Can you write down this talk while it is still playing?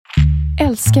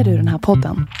Älskar du den här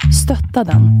podden?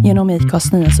 Stötta den genom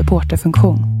IKAs nya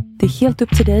supporterfunktion. Det är helt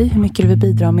upp till dig hur mycket du vill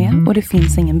bidra med och det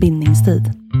finns ingen bindningstid.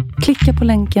 Klicka på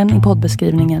länken i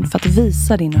poddbeskrivningen för att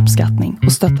visa din uppskattning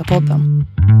och stötta podden.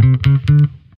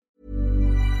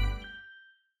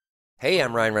 Hey,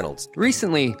 I'm Ryan Reynolds.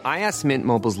 Recently, I asked Mint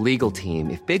Mobile's legal team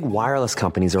if big wireless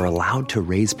companies are allowed to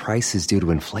raise prices due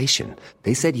to inflation.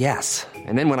 They said yes.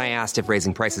 And then when I asked if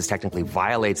raising prices technically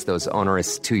violates those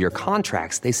onerous two-year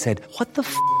contracts, they said, "What the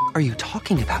f*** are you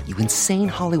talking about, you insane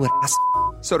Hollywood ass?"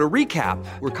 So to recap,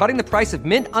 we're cutting the price of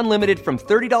Mint Unlimited from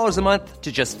 $30 a month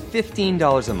to just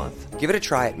 $15 a month. Give it a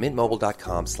try at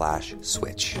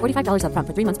mintmobile.com/switch. $45 up front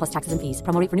for 3 months plus taxes and fees.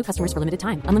 Promo rate for new customers for limited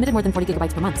time. Unlimited more than 40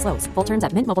 gigabytes per month. Slows full terms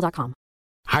at mintmobile.com.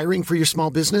 Hiring for your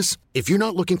small business? If you're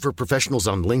not looking for professionals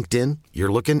on LinkedIn,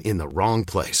 you're looking in the wrong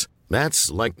place.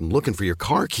 That's like looking for your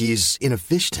car keys in a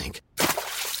fish tank.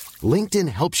 LinkedIn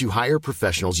helps you hire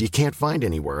professionals you can't find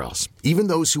anywhere else, even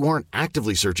those who aren't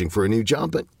actively searching for a new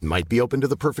job but might be open to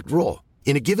the perfect role.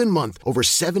 In a given month, over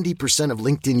 70% of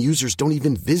LinkedIn users don't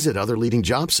even visit other leading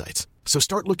job sites. So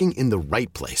start looking in the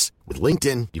right place. With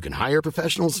LinkedIn, you can hire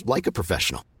professionals like a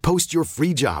professional. Post your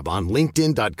free job on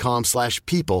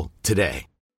linkedin.com/people today.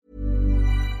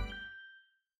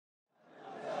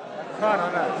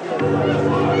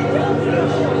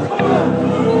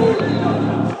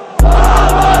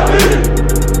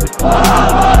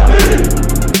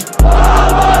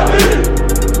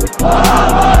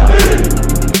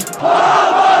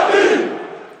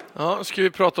 Ja, ska vi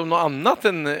prata om något annat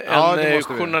än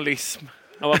journalism?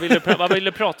 Ja, vad vill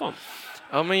du prata om?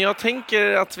 Ja, men jag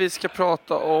tänker att vi ska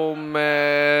prata om...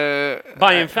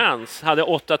 Bayern-fans hade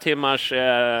 8 timmars möte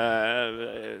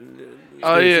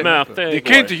det igår.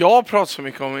 kan ju inte jag prata så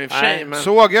mycket om i och för sig. Men,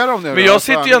 såg jag dem nu? Men jag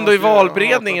sitter ju ändå i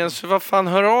valberedningen, så vad fan,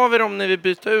 hör av er om ni vill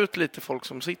byta ut lite folk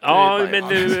som sitter i Ja, Bayern. men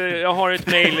nu, jag har ett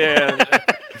mejl.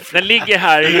 Den ligger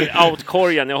här i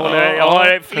outkorgen. Jag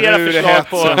har flera förslag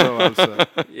på... Alltså.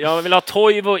 Jag vill ha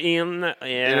Toivo in.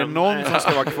 Är det någon som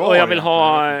ska vara kvar? Och jag vill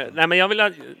ha... Nej, men jag vill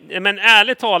ha... Men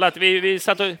ärligt talat, vi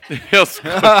satt och...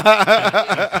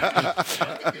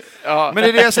 Ja. Men det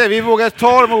är det jag säger, vi vågar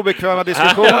ta de obekväma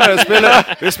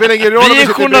diskussioner. Det spelar ingen roll. Vi är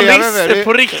journalister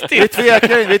på riktigt. Vi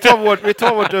tvekar inte. Vi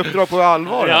tar vårt uppdrag på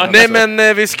allvar. Ja. Nej,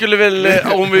 men vi skulle väl,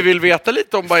 om vi vill veta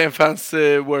lite om Bayern-fans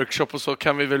workshop och så,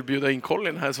 kan vi väl bjuda in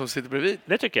Colin här som sitter bredvid.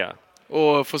 Det tycker jag.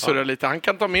 Och få surra lite. Han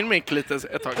kan ta min mick lite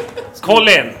ett tag.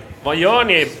 Colin, vad gör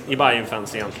ni i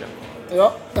Bayern-fans egentligen?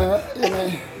 Ja,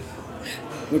 nej.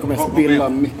 Nu kommer jag spilla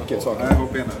mycket saker. Nej,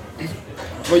 hoppa in här.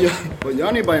 Vad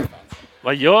gör ni i Bayern?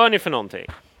 Vad gör ni för någonting?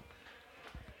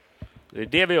 Det är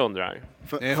det vi undrar.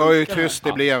 Ni hör ju hur tyst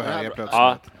det blev här plötsligt.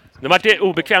 Ja. Nu vart det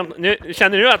obekvämt. Nu,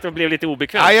 känner du att det blev lite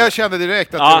obekvämt? Nej, jag kände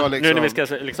direkt att det var liksom... nu när vi ska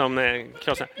liksom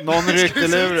krossa. Någon ryckte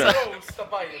luren.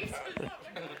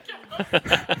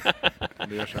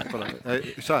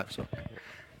 Så här, så.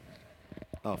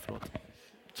 Ja, förlåt.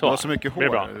 Så. Det var så mycket hår. Det är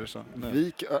bra. Så. Det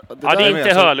är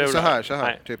inte hörlurar. Så här.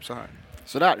 Nej. Typ så här.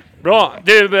 Sådär. Bra.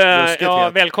 Du,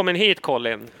 helt. välkommen hit,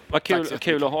 Colin. Vad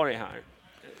kul att ha dig här.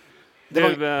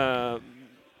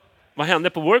 Vad hände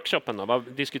på workshopen då? Vad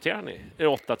diskuterar ni i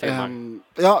 8 timmar?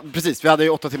 Ja, precis. Vi hade ju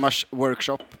 8 timmars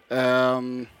workshop. Det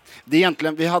är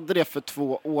egentligen, vi hade det för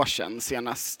 2 år sedan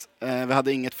senast. Vi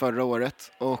hade inget förra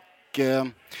året. Och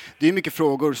det är mycket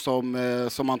frågor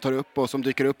som man tar upp och som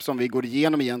dyker upp som vi går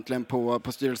igenom egentligen på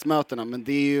styrelsemötena. Men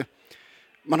det är ju,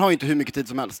 man har ju inte hur mycket tid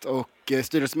som helst. Och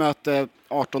styrelsemöte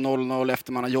 18.00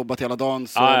 efter man har jobbat hela dagen.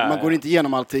 Så man går inte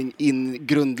igenom allting in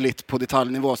grundligt på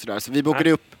detaljnivå. Så vi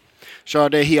bokade upp,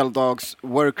 körde heldags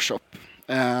workshop.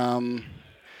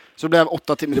 Så det blev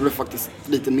 8 timmar, det blev faktiskt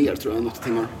lite mer tror jag än 8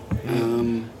 timmar.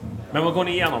 Men vad går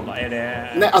ni igenom då? Är det...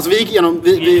 Nej, alltså vi gick igenom...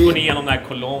 Går ni igenom den här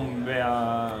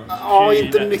Colombia... Ja,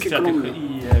 inte mycket Colombia.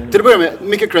 Till att börja med,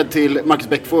 mycket cred till Marcus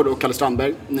Bäckford och Kalle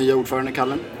Strandberg, nya ordförande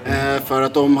Kalle. För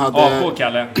att de hade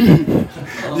Kalle.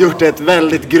 gjort ett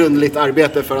väldigt grundligt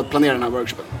arbete för att planera den här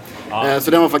workshopen.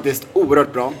 Så den var faktiskt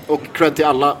oerhört bra. Och cred till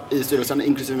alla i styrelsen,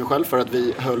 inklusive mig själv, för att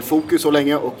vi höll fokus så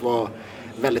länge och var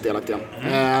väldigt delaktiga.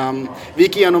 Vi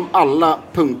gick igenom alla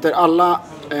punkter, alla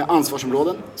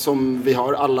ansvarsområden som vi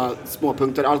har, alla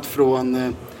småpunkter, allt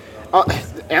från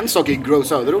en sak är Grow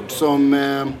Söderort som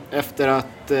efter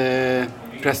att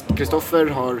präst Kristoffer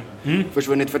har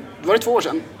försvunnit för, var det 2 år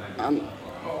sedan? Ja.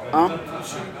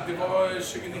 Det var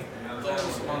 2019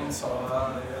 som han sa.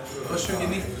 Det var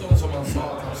 2019 som han sa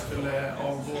att han skulle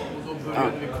avgå och då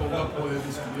började vi kolla på hur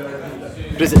vi skulle göra det.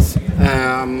 Precis.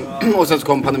 Och sen så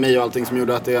kom pandemi och allting som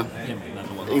gjorde att det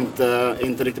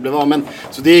inte riktigt blev av. Men,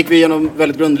 så det gick vi igenom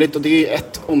väldigt grundligt och det är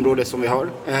ett område som vi har.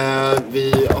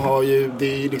 Vi har ju,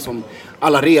 det är liksom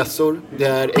alla resor, det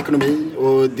är ekonomi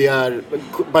och det är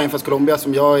Bajenfest Colombia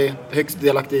som jag är högst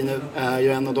delaktig i nu, är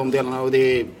ju en av de delarna och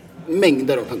det är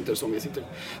mängder av punkter som vi sitter.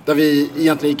 Där vi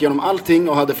egentligen gick igenom allting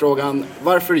och hade frågan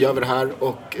varför gör vi det här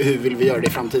och hur vill vi göra det i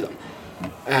framtiden.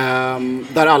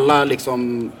 Där alla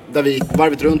liksom, där vi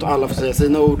varvet runt och alla får säga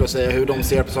sina ord och säga hur de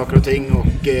ser på saker och ting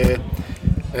och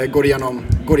går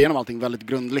igenom allting väldigt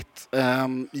grundligt.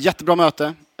 Jättebra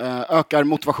möte, ökar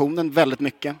motivationen väldigt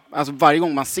mycket. Alltså varje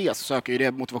gång man ses så ökar ju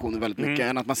det motivationen väldigt mycket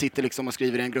än att man sitter liksom och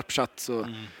skriver i en gruppchatt. Så,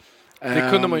 det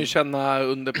kunde man ju känna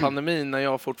under pandemin när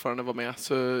jag fortfarande var med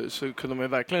så kunde man ju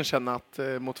verkligen känna att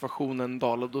motivationen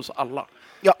dalade hos alla.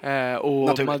 Ja,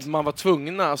 och man var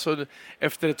tvungna, alltså,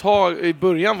 efter ett tag, i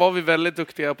början var vi väldigt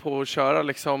duktiga på att köra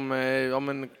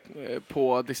liksom,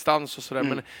 på distans och sådär,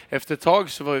 men efter ett tag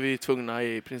så var vi tvungna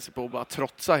i princip att bara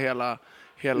trotsa hela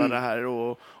det här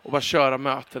och bara köra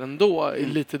möten ändå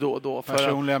lite då och då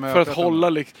för att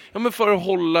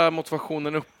hålla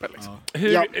motivationen uppe liksom.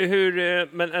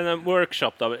 Men en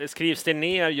workshop då, skrivs det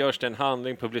ner, görs det en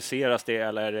handling, publiceras det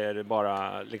eller är det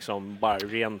bara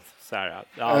rent så här,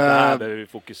 det här behöver vi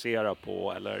fokusera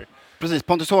på eller? Precis,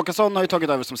 Pontus Håkansson har ju tagit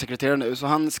över som sekreterare nu så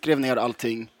han skrev ner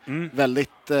allting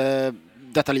väldigt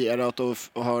detaljerat och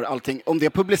har allting. Om det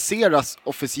publiceras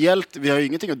officiellt, vi har ju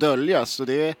ingenting att dölja så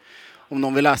det om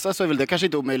någon vill läsa så är väl det kanske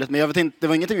inte omöjligt, men jag vet inte, det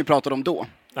var ingenting vi pratade om då.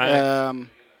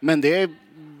 Men det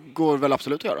går väl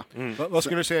absolut att göra. Vad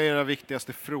skulle du säga är era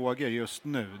viktigaste frågor just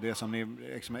nu? Det som ni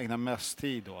liksom ägnar mest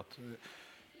tid åt?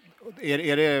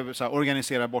 Är det så här,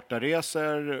 organisera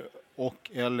bortaresor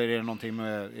eller är det någonting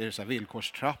med så här,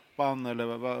 villkorstrappan eller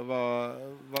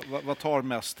vad tar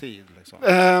mest tid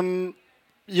liksom?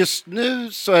 Just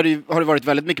nu så har det varit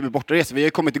väldigt mycket med bortaresor. Vi har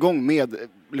ju kommit igång med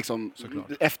liksom,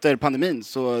 efter pandemin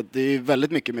så det är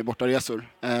väldigt mycket med bortaresor.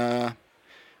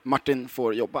 Martin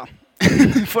får jobba.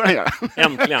 får han göra.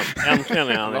 Äntligen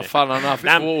är han. Vad fan, han har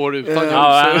haft 2 år utan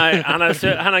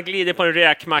han har glidit på en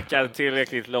räkmacka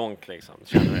tillräckligt långt liksom.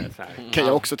 Kan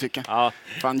jag också tycka. Ja.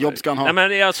 Fan, jobb ska han ha. Nej,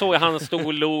 men jag såg han stod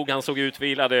och log, han såg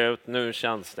utvilad ut. Nu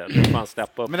känns det. Fan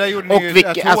steppa upp. Men där gjorde ni ju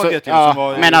tåget som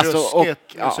var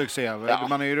ruskigt succé. Ja.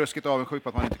 Man är ju ruskigt avundsjuk på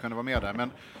att man inte kunde vara med där.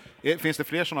 Men finns det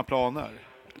fler sådana planer?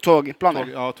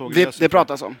 Tågplaner? Det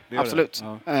pratas om, absolut.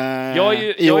 Ja.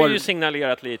 Jag har ju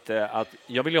signalerat lite att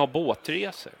jag vill ha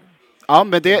båtresor. Ja,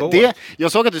 men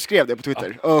jag såg att du skrev det på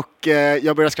Twitter och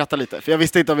jag började skratta lite för jag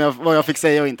visste inte vad jag fick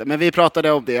säga och inte. Men vi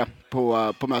pratade om det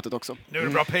på mötet också. Nu är det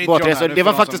bra Patreon båtresor. Det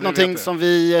var faktiskt någonting som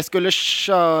vi skulle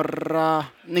köra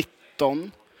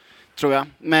 19, tror jag.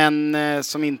 Men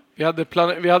som inte...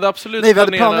 Vi hade absolut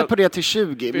planer på det till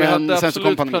 20. Vi hade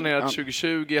absolut planerat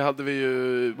 2020 hade vi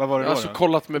ju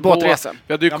kollat med båtresan.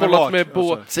 Vi hade ju kollat med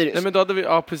Nej, men då hade vi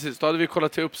då hade vi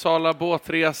kollat till Uppsala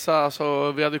båtresa,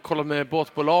 alltså vi hade kollat med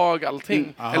båtbolag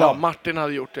allting. Eller Martin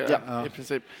hade gjort det i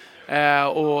princip.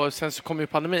 Och sen så kom ju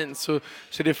pandemin så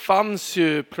det fanns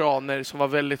ju planer som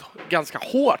var ganska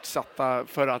hårt satta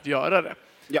för att göra det.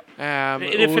 Ja.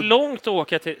 Är det för långt att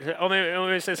åka till, om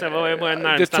vi säger så här, vad är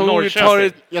närmsta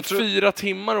Norrköping? Det tar 4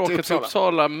 timmar att åka till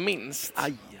Uppsala minst.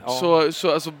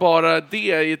 Så alltså bara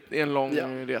det är en lång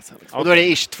resa. Liksom. Och då är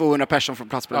det 200 personer från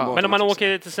plats på den båten. Men om man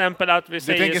åker till exempel att vi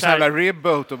säger du tänker så här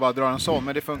ribboat och bara dra en sån,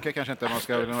 men det funkar kanske inte.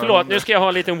 Förlåt, nu ska jag ha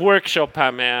en liten workshop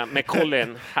här med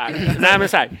Colin här. Nej, men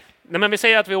så här. Nej, men vi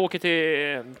säger att vi åker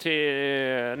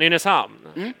till Nynäshamn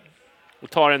och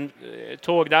tar en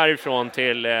tåg därifrån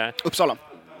till Uppsala.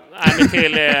 Nej, men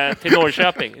till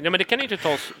Norrköping. Ja, men det kan inte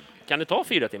ta. Kan det ta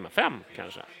 4 timmar? 5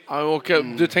 kanske? Ja,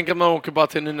 du tänker att man åker bara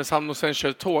till Nynäshamn och sen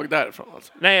kör tåg därifrån?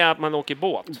 Alltså. Nej, att man åker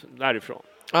båt därifrån.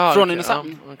 Från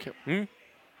Nynäshamn?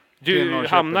 Du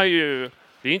hamnar ju...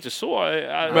 Det är inte så...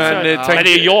 men det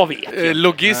är jag vet.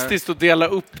 Logistiskt att dela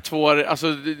upp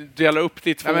dela upp det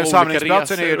i 2 olika resor.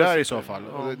 Samlingsplatsen är ju där i så fall.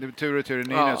 Tur och tur i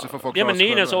Nynäs så får folk... Ja, men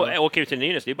Nynäs åker ut till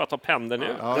Nynäs. Det är bara att ta pendeln nu.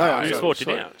 Det är svårt i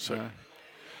det.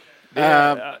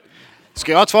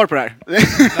 Ska jag ha ett svar på det här?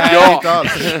 Nej, inte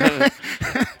alls.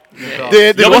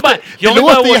 Det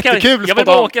låter jättekul. Jag vill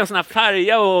bara åka en sån här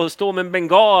färja och stå med en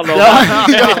bengal.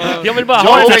 Jag vill bara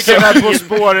ha den här På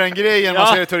spåren-grejen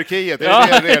man ser i Turkiet. Det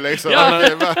är det liksom.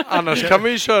 Annars kan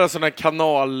man ju köra sån här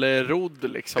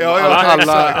kanalrodd liksom.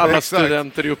 Alla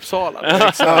studenter i Uppsala.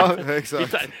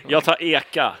 Exakt. Jag tar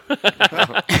eka.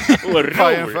 Och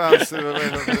ror.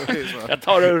 Jag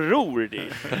tar och ror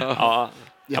dit. Ja.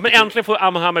 Ja, men äntligen får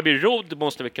Hammarby Rodd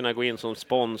måste vi kunna gå in som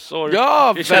sponsor.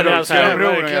 Ja,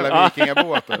 hela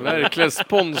vikingabåten. Verkligen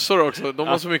sponsor också. De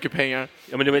har så mycket pengar.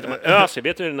 Ja, men du vet, ÖSI,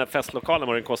 vet du den där festlokalen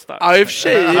vad den kostar? Ja, i och för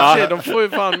sig. De får ju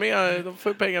fan med, de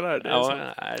får ju pengar där.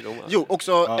 Jo,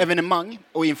 också evenemang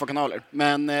och infokanaler.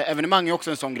 Men evenemang är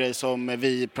också en sån grej som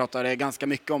vi pratar ganska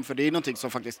mycket om, för det är någonting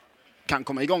som faktiskt kan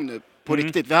komma igång nu på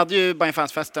riktigt. Vi hade ju Bayern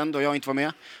Fans-festen då jag inte var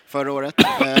med förra året.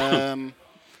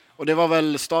 Och det var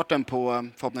väl starten på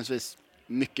förhoppningsvis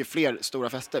mycket fler stora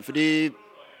fester. För det är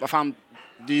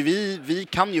det är vi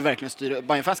kan ju verkligen styra,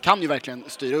 Bayern Fans kan ju verkligen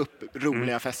styra upp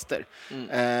roliga fester.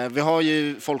 Vi har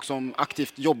ju folk som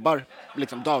aktivt jobbar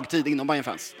liksom dagtid inom Bayern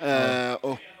Fans.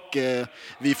 Och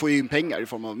vi får ju in pengar i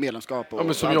form av medlemskap. Och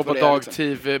men som jobbar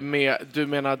dagtid med, du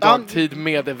menar dagtid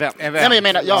med event? Nej, men jag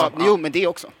menar, jo, men det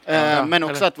också. Men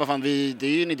också att det är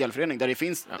ju en ideell förening där det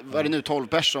finns, vad är det nu, 12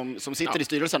 personer som sitter i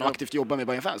styrelsen och aktivt jobbar med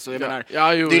Bayern Fans. Så jag menar, det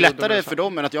är lättare för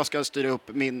dem än att jag ska styra upp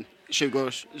min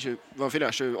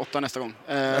 28 nästa gång.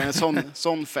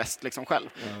 Sån fest liksom själv.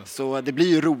 Så det blir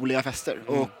ju roliga fester.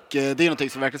 Och det är någonting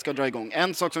som verkligen ska dra igång.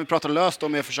 En sak som vi pratar löst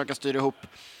om är att försöka styra ihop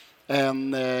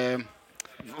en...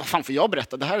 vad fan får jag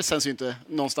berätta? Det här känns ju inte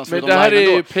någonstans för men det här är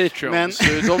ju Patreon. Men så det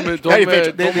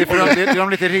är de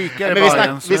lite rikare.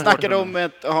 Men vi snackade om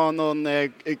att ha någon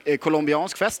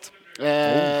colombiansk fest.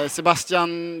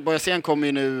 Sebastian Boyasen kommer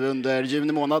ju nu under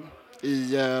juni månad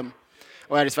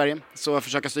och är i Sverige. Så jag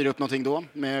försöker styra upp någonting då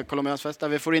med colombiansk fest där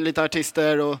vi får in lite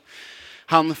artister och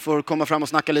han får komma fram och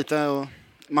snacka lite och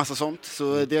massa sånt,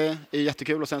 så det är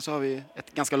jättekul. Och sen så har vi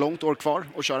ett ganska långt år kvar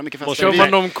och köra mycket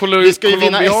fester. Vi ska ju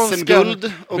vinna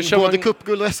SM-guld och både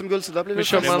cupguld och SM-guld, så där blir det.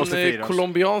 Kör man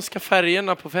colombianska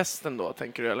färgerna på festen då,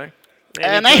 tänker du, eller?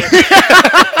 Nej.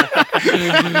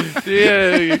 Det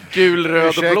är gul,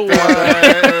 röd och blå.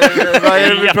 Vad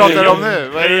är det vi pratar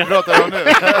om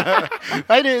nu?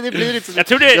 Nej, det blir inte så. Jag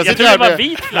trodde det var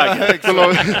vit flagg.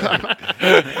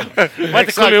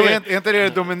 Exakt, är inte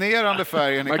det dominerande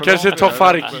färgen? Man kanske tar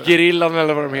Farc-gerillan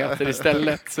eller vad de heter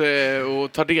istället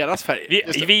och tar deras färg.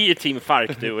 Vi är team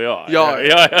Farc, du och jag. Ja,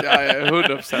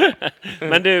 100%.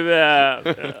 Men du,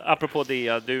 apropå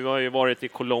det, du har ju varit i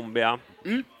Colombia.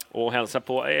 Och hälsa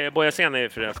på. Boyasen är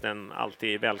förresten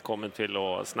alltid välkommen till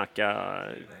att snacka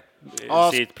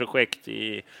sitt projekt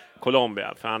i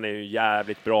Colombia. För han är ju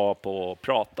jävligt bra på att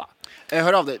prata.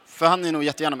 Hör av dig, för han är nog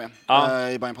jättegärna med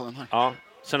i Bayern-podden här. Ja,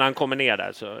 så när han kommer ner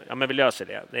där så, men vi löser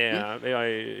det. Vi har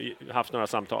ju haft några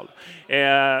samtal.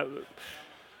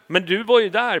 Men du var ju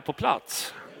där på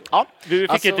plats. Ja. Du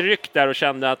fick ett ryck där och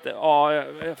kände att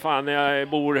fan, jag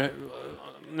bor...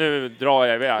 Nu drar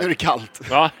jag iväg. Nu är det kallt.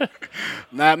 Ja.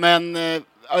 Nej, men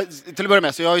till att börja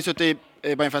med, så jag har ju suttit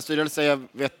i Bayern Fans styrelse, jag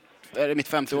vet, är det mitt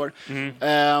 50 år?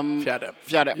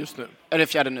 Fjärde. Just nu. Är det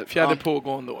fjärde nu? Fjärde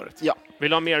pågående året. Ja. Vill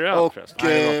du ha mer öl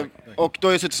förresten? Och då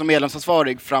har jag suttit som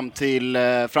medlemsansvarig fram till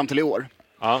i år.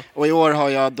 Ja. Och i år har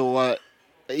jag då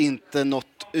inte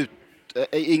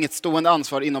inget stående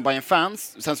ansvar inom Bayern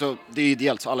Fans. Sen så, det är ju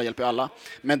ideellt så alla hjälper alla.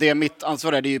 Men det mitt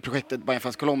ansvar är ju projektet Bayern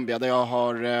Fans Colombia, där jag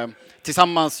har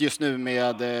tillsammans just nu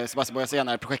med Sebastian Boyasen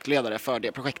är projektledare för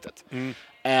det projektet.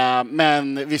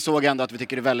 Men vi såg ändå att vi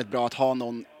tycker det är väldigt bra att ha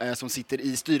någon som sitter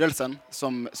i styrelsen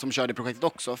som kör det projektet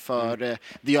också, för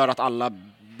det gör att alla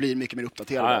blir mycket mer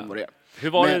uppdaterade om vad det är. Hur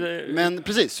var det? Men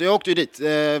precis, så jag åkte ju dit.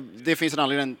 Det finns en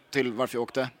anledning till varför jag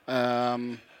åkte.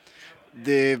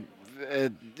 Det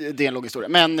är en lång historia.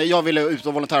 Men jag ville ut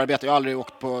och volontärarbeta. Jag har aldrig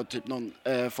åkt på typ någon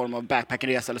form av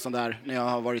backpackingresa eller sånt där när jag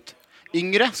har varit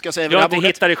yngre, ska jag säga. Du har inte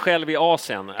hittat dig själv i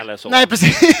Asien eller så? Nej,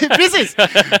 precis.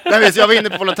 Nej, jag var inne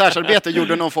på volontärsarbete och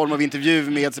gjorde någon form av intervju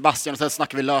med Sebastian och sen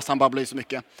snackade vi lös, han babblade ju så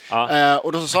mycket.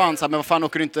 Och då så sa han så här, men vad fan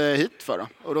åker du inte hit för då?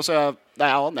 Och då sa jag,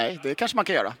 nej, det kanske man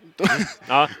kan göra.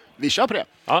 Vi kör på det.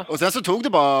 Och sen så tog det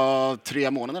bara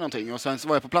 3 månader någonting och sen så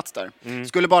var jag på plats där.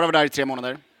 Skulle bara vara där i 3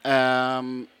 månader.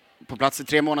 På plats i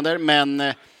 3 månader, men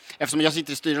eftersom jag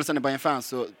sitter i styrelsen i Bayern Fans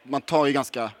så man tar ju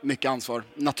ganska mycket ansvar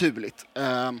naturligt.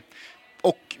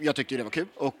 Och jag tyckte det var kul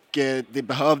och det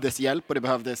behövdes hjälp och det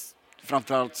behövdes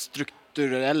framförallt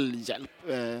strukturell hjälp,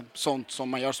 sånt som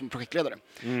man gör som projektledare.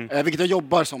 Vilket jag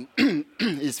jobbar som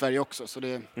i Sverige också. Så,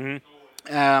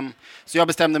 så jag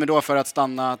bestämde mig då för att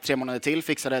stanna 3 månader till,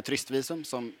 fixade ett turistvisum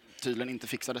som tydligen inte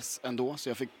fixades ändå, så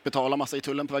jag fick betala massa i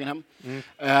tullen på vägen hem.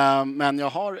 Men jag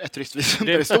har ett turistvisum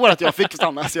där det står att jag fick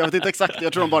stanna, så jag vet inte exakt,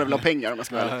 jag tror de bara vill ha pengar om jag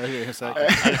ska vara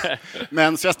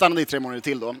Men så jag stannade i 3 månader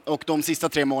till då, och de sista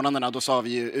 3 månaderna då sa vi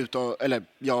ju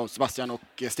jag, Sebastian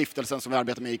och stiftelsen som vi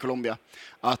arbetar med i Colombia,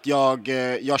 att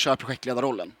jag kör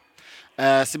projektledarrollen.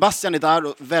 Sebastian är där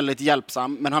och väldigt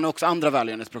hjälpsam, men han har också andra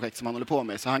välgörenhetsprojekt som han håller på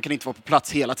med, så han kan inte vara på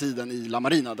plats hela tiden i La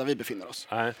Marina där vi befinner oss.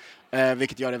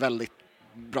 Vilket gör det väldigt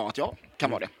bra att jag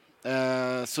kan vara det.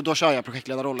 Så då kör jag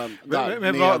projektledarrollen där.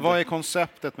 Men vad är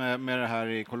konceptet med det här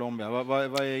i Colombia? Vad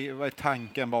är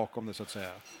tanken bakom det, så att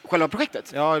säga? Själva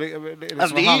projektet? Ja,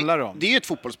 alltså, vad handlar det om? Det är ju ett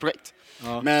fotbollsprojekt.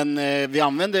 Ja. Men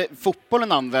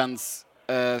fotbollen används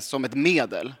som ett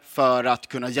medel för att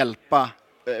kunna hjälpa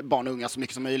barn och unga så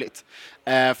mycket som möjligt.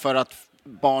 För att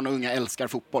barn och unga älskar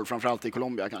fotboll, framförallt i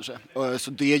Colombia kanske.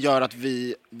 Så det gör att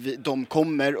de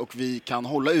kommer och vi kan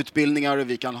hålla utbildningar,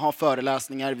 vi kan ha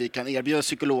föreläsningar, vi kan erbjuda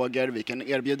psykologer, vi kan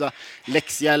erbjuda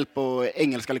läxhjälp och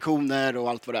engelska lektioner och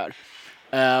allt vad det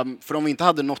är. För om vi inte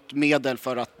hade något medel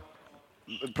för att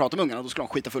prata med ungarna, då skulle de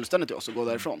skita fullständigt i oss och gå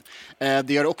därifrån. Det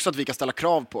gör också att vi kan ställa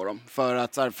krav på dem. För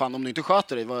att så här, fan, om du inte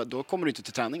sköter dig, då kommer du inte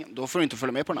till träningen. Då får du inte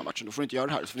följa med på den här matchen. Då får du inte göra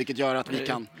det här. Så vilket gör att vi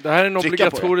kan det här är en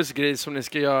obligatorisk grej som ni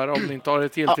ska göra. Om ni inte har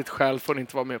ett giltigt skäl får ni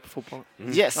inte vara med på fotbollen.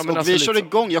 Yes, och alltså vi kör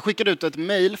igång. Jag skickade ut ett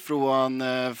mejl från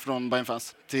Bayern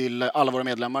Fans till alla våra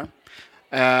medlemmar.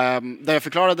 Där jag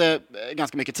förklarade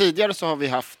ganska mycket tidigare, så har vi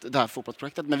haft det här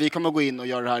fotbollsprojektet, men vi kommer att gå in och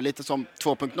göra det här lite som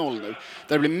 2.0 nu, där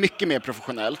det blir mycket mer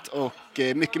professionellt och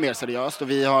mycket mer seriöst, och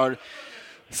vi har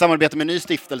samarbete med en ny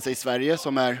stiftelse i Sverige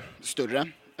som är större,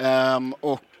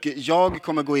 och jag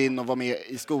kommer gå in och vara med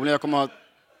i skolan. Jag kommer att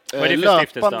vad är det för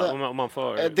stiftelse då? Om man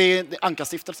får... Det är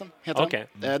Anka-stiftelsen heter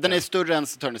den. Den är större än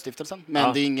Turner-stiftelsen,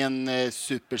 men det är ingen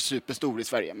superstor i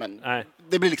Sverige. Men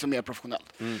det blir liksom mer professionellt.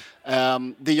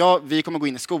 Vi kommer gå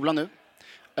in i skolan nu.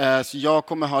 Så jag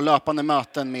kommer ha löpande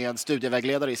möten med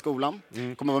studievägledare i skolan.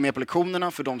 Kommer vara med på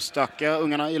lektionerna för de stökiga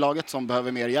ungarna i laget som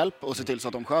behöver mer hjälp, och se till så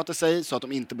att de sköter sig, så att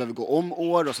de inte behöver gå om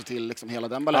år, och se till liksom hela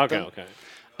den balletten.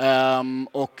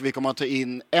 Och vi kommer att ta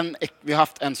in vi har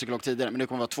haft en psykolog tidigare, men det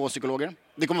kommer att vara 2 psykologer.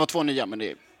 Det kommer att vara 2 nya, men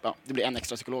det blir en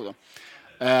extra psykolog då.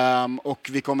 Och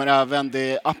vi kommer även,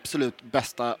 det absolut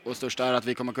bästa och största är att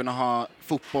vi kommer kunna ha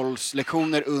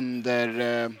fotbollslektioner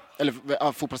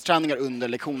fotbollsträningar under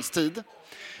lektionstid.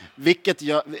 Vilket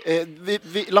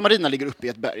La Marina ligger uppe i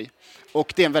ett berg,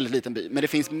 och det är en väldigt liten by, men det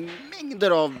finns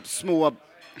mängder av små,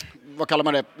 vad kallar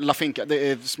man det, La Finca,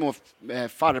 det är små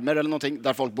farmer eller någonting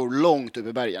där folk bor långt uppe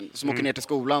i bergen, som åker ner till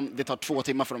skolan. Det tar 2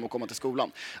 timmar för dem att komma till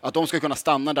skolan. Att de ska kunna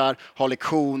stanna där, ha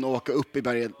lektion och åka upp i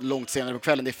bergen långt senare på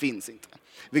kvällen, det finns inte.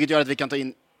 Vilket gör att vi kan ta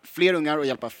in fler ungar och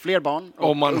hjälpa fler barn.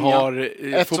 Om man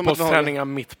har fotbollsträningar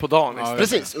mitt på dagen. Ja,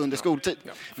 precis, under skoltid.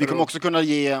 Vi kommer också kunna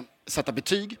sätta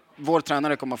betyg. Vår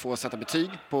tränare kommer få sätta betyg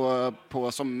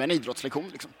på som en idrottslektion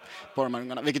liksom, på de här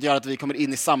ungarna. Vilket gör att vi kommer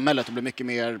in i samhället och blir mycket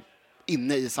mer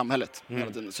inne i samhället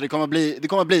hela tiden. Så det kommer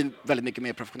att bli väldigt mycket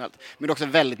mer professionellt. Men det är också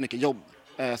väldigt mycket jobb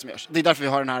som görs. Det är därför vi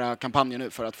har den här kampanjen nu,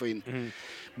 för att få in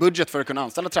budget för att kunna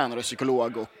anställa tränare och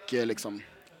psykolog och liksom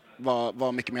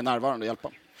vara mycket mer närvarande och hjälpa.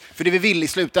 För det vi vill i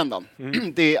slutändan,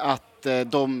 det är att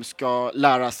de ska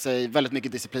lära sig väldigt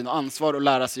mycket disciplin och ansvar och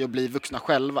lära sig att bli vuxna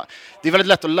själva. Det är väldigt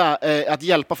lätt att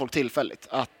hjälpa folk tillfälligt.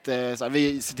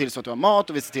 Vi ser till så att du har mat,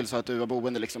 och vi ser till så att du har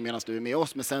boende liksom, medan du är med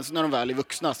oss. Men sen så när de väl är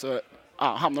vuxna så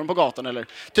hamnar de på gatan, eller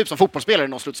typ som fotbollsspelare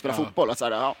när de slutar spela fotboll. Att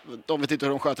de vet inte hur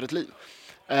de sköter ett liv.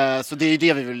 Så det är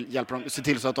det vi vill hjälpa dem, se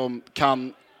till så att de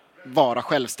kan vara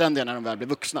självständiga när de väl blir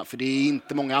vuxna. För det är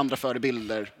inte många andra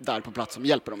förebilder där på plats som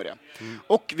hjälper dem med det.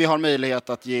 Och vi har möjlighet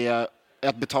att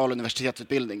betala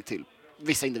universitetsutbildning till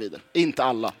vissa individer. Inte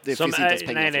alla. Det finns inte ens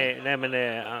pengar. Nej, men det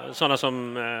är sådana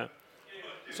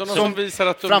som visar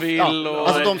att de vill.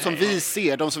 Alltså de som vi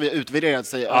ser, de som vi har utvärderat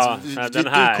sig. Du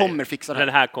kommer fixa det här.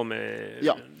 Det här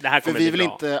kommer för vi vill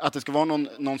inte att det ska vara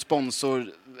någon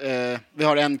sponsor. Vi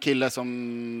har en kille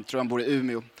som tror han bor i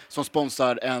Umeå, som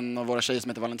sponsrar en av våra tjejer som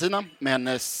heter Valentina med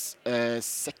hennes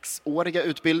 6-åriga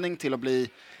utbildning till att bli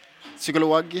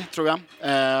psykolog, tror jag.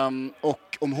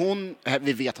 Och om hon,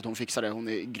 vi vet att hon fixar det, hon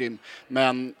är grym,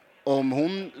 men om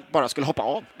hon bara skulle hoppa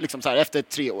av liksom så här, efter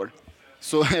 3 år,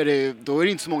 så då är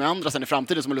det inte så många andra sen i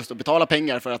framtiden som har lust att betala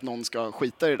pengar för att någon ska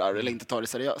skita i det där eller inte ta det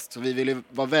seriöst. Så vi vill ju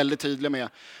vara väldigt tydliga med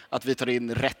att vi tar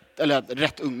in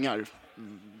rätt ungar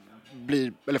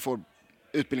får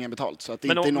utbildningen betalt, så att det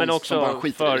inte är någon som bara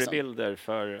skiter i det. Men också förebilder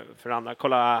för andra.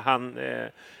 Kolla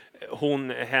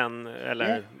hen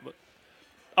eller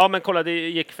ja, men kolla, det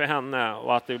gick för henne,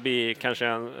 och att det blir kanske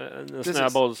en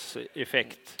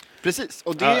snöbollseffekt. Precis,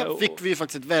 och det fick vi ju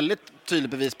faktiskt ett väldigt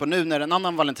tydligt bevis på nu när en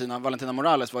annan Valentina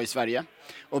Morales var i Sverige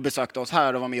och besökte oss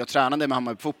här och var med och tränade med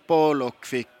Hammarby Fotboll och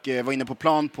var inne på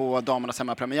plan på damernas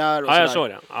hemmapremiär. Ja, jag såg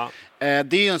det. Ja.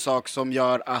 Det är ju en sak som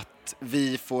gör att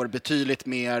vi får betydligt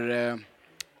mer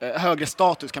högre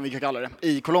status, kan vi kalla det,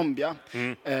 i Colombia.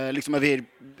 Liksom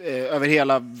över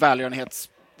hela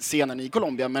välgörenhetsscenen i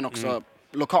Colombia, men också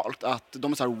lokalt att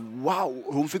de är så här: wow,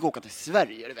 hon fick åka till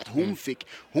Sverige, du vet.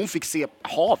 Hon fick se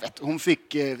havet, hon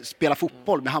fick spela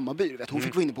fotboll med Hammarby, du vet. Hon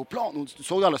fick vara inne på plan, hon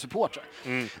såg alla supportrar.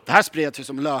 Det här spreds ju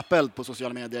som löpeld på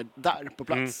sociala medier där på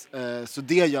plats. Så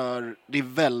det är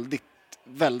väldigt,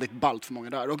 väldigt ballt för många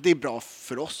där, och det är bra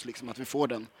för oss liksom, att vi får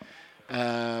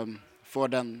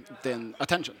den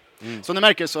attention. Som ni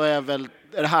märker så är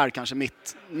det här kanske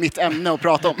mitt ämne att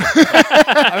prata om.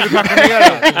 Är du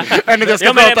passionerad? Men jag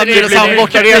ska prata om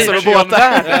Nynäshamn-bortaresor och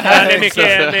båtar. Det är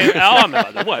mycket, ja, men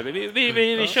vadå?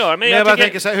 Vi kör. Men jag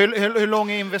tänker så här, hur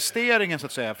lång är investeringen så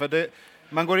att säga? För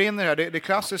man går in i det här, det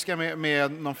klassiska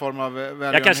med någon form av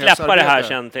välgörenhetsarbete. Jag kan släppa det här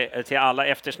sen till alla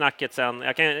eftersnacket sen.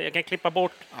 Jag kan klippa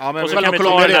bort och så kan vi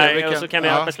ta det här och så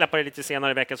kan vi släppa det lite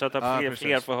senare i veckan så att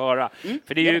fler får höra.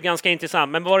 För det är ju ganska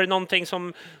intressant. Men var det någonting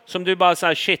som du bara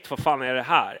sa, shit, vad fan är det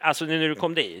här? Alltså när du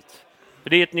kom dit. För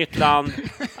det är ett nytt land.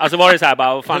 Alltså var det så här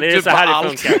bara, vad fan är det så här det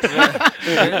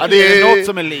funkar? Det är något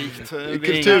som är likt.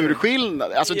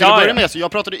 Kulturskillnad. Alltså till att börja med så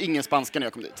jag pratade ingen spanska när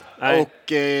jag kom dit. Nej. Och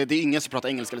det är ingen som pratar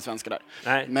engelska eller svenska där.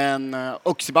 Nej. Men,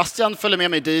 och Sebastian följde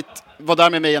med mig dit, var där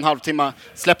med mig en halvtimme,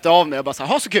 släppte av mig och bara så här,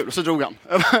 ha så kul, och så drog han.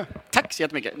 Tack så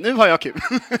jättemycket, nu har jag kul.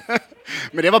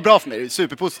 Men det var bra för mig,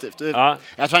 superpositivt. Jag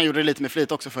tror han gjorde det lite med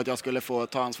flit också för att jag skulle få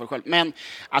ta ansvar själv. Men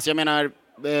alltså jag menar,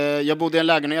 jag bodde i en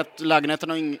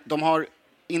lägenheten, de har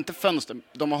inte fönster,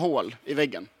 de har hål i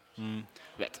väggen.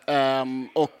 Vet.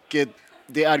 Och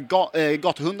det är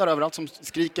gatuhundar överallt som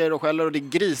skriker och skäller, och det är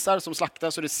grisar som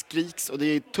slaktas och det skriks, och det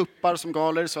är tuppar som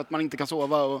galer så att man inte kan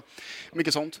sova och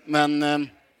mycket sånt. Men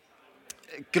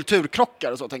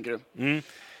kulturkrockar och så, tänker du?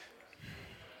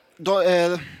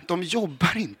 De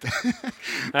jobbar inte.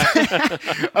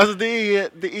 Alltså det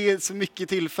är så mycket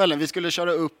tillfällen. Vi skulle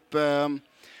köra upp...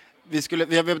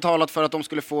 Vi har betalat för att de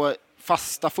skulle få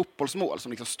fasta fotbollsmål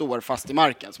som liksom står fast i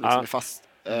marken, som liksom är fast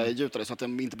gjutade så att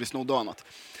de inte blir snodda och annat.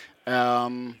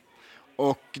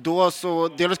 Och då så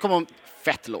delvis kommer de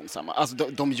fett långsamma. Alltså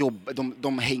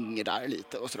de hänger där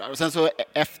lite och sådär. Och sen så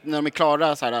när de är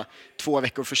klara så här 2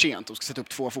 veckor för sent och ska sätta upp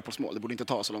 2 fotbollsmål, det borde inte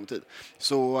ta så lång tid.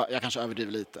 Så jag kanske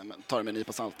överdriver lite, men tar det med en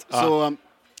nypa salt. Så var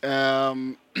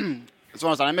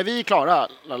de så här, men vi är klara,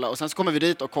 och sen så kommer vi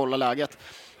dit och kollar läget.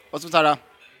 Och så här,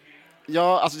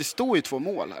 ja, alltså det står ju 2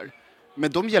 mål här.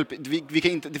 Men de hjälper, vi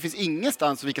kan inte, det finns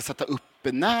ingenstans vi kan sätta upp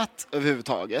nät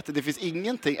överhuvudtaget. Det finns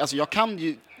ingenting, alltså jag kan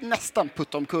ju nästan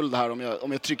putta omkull det här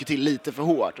om jag trycker till lite för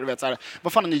hårt. Du vet så här,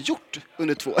 vad fan har ni gjort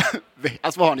under 2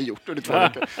 alltså vad har ni gjort under 2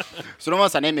 veckor? Så de var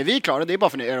så här, nej men vi är klara, det är bara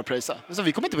för er att pröjsa. Så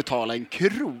vi kommer inte betala en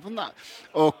krona.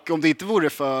 Och om det inte vore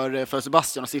för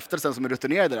Sebastian och stiftelsen som är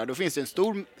rutinerade där, då finns det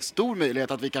en stor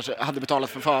möjlighet att vi kanske hade betalat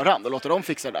för förhand och låter dem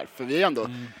fixa det där. För vi är ändå,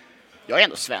 jag är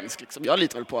ändå svensk liksom. Jag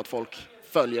litar väl på att folk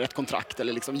följer ett kontrakt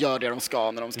eller liksom gör det de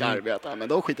ska när de ska arbeta. Men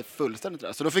de skiter fullständigt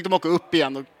där. Så då fick de åka upp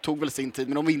igen och tog väl sin tid.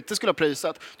 Men om vi inte skulle ha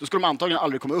pröjsat, då skulle de antagligen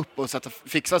aldrig komma upp och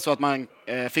fixa så att man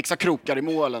fixar krokar i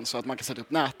målen så att man kan sätta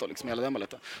upp nät och liksom hela den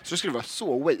balletten. Så det skulle vara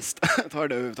så waste att ha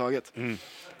det överhuvudtaget.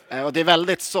 Och det är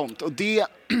väldigt sånt. Och det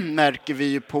märker vi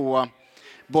ju på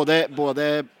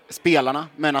både spelarna,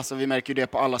 men alltså vi märker ju det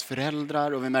på allas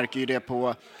föräldrar, och vi märker ju det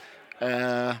på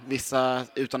vissa,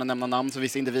 utan att nämna namn, så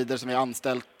vissa individer som är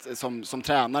anställt som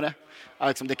tränare.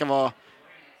 Liksom, det kan vara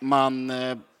man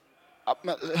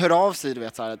hör av sig, du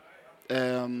vet så här,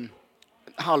 en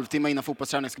halvtimme innan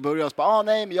fotbollsträning ska börja och så bara,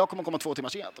 nej men jag kommer komma 2 timmar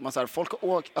sent. Och man så här,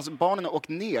 alltså barnen har åkt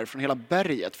ner från hela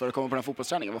berget för att komma på den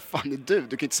fotbollsträningen. Vad fan är du?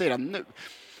 Du kan inte säga det nu.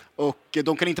 Och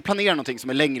de kan inte planera någonting som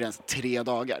är längre än 3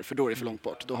 dagar, för då är det för långt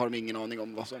bort. Då har de ingen aning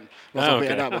om vad som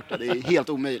sker där borta. Det är helt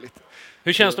omöjligt.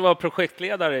 Hur känns det att vara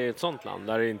projektledare i ett sånt land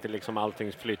där det inte liksom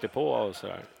allting flyter på och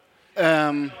sådär?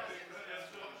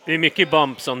 Det är mycket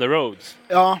bumps on the roads.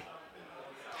 Ja.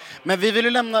 Men vi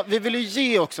vill ju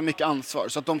ge också mycket ansvar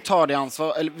så att de tar det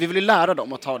ansvar, eller vi vill ju lära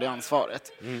dem att ta det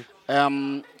ansvaret.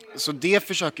 Så det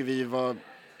försöker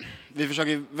vi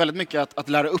försöker väldigt mycket att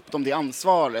lära upp dem det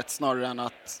ansvaret snarare än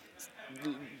att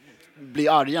bli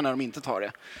arga när de inte tar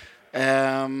det.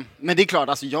 Men det är klart,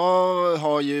 alltså jag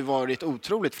har ju varit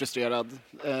otroligt frustrerad.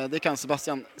 Det kan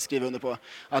Sebastian skriva under på,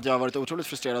 att jag har varit otroligt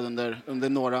frustrerad under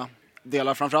några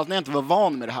delar, framförallt när jag inte var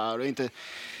van med det här och inte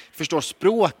förstår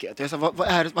språket. Jag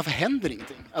säger, varför händer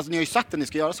ingenting? Alltså ni har ju sagt att ni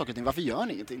ska göra saker och ting, varför gör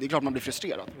ni ingenting? Det är klart man blir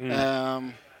frustrerad.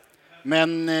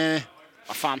 Men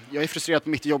fan, jag är frustrerad på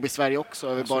mitt jobb i Sverige också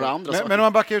över bara andra saker. Men om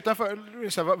man backar utanför,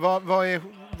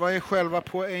 vad är själva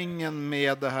poängen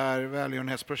med det här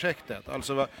välgörenhetsprojektet?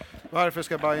 Alltså varför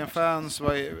ska Bayern-fans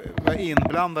vara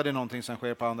inblandade i någonting som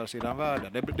sker på andra sidan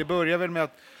världen? Det börjar väl med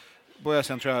att började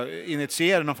sen, tror jag,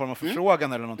 initiera någon form av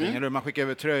förfrågan eller någonting. Eller man skickade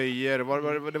över tröjor.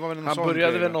 Det var väl en han sån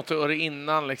började grej, väl något år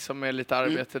innan liksom, med lite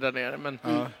arbete där nere.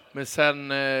 Men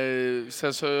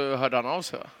sen så hörde han av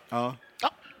sig. Ja.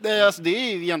 Det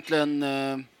är ju egentligen...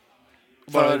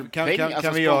 Kan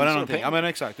vi göra någonting? Ja, men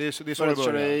exakt. Det är så för det att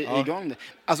köra börjar. igång det.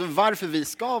 Alltså varför vi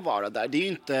ska vara där, det är ju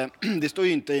inte, det står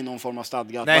ju inte i någon form av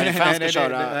stadga att Nej, varje fan ska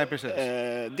köra nej, precis.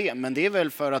 det. Men det är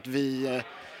väl för att vi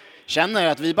känner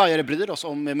att vi bajare bryr oss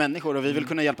om människor och vi vill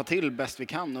kunna hjälpa till bäst vi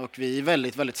kan, och vi är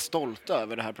väldigt, väldigt stolta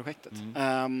över det här projektet.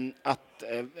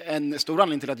 En stor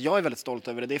anledning till att jag är väldigt stolt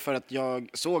över det är för att jag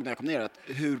såg när jag kom ner att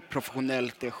hur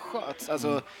professionellt det sköts.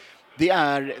 Alltså, det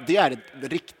är ett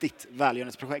riktigt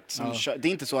välgörenhetsprojekt. Det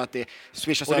är inte så att det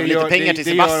swishas över lite pengar till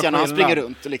Sebastian och han springer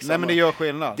runt. Liksom. Nej, men det gör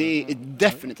skillnad. Det är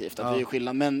definitivt att vi gör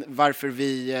skillnad. Men varför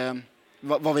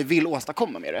vad vi vill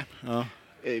åstadkomma med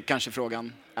det, kanske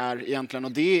frågan är egentligen.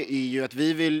 Och det är ju att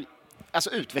vi vill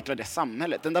utveckla det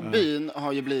samhället. Den där byn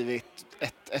har ju blivit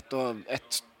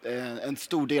en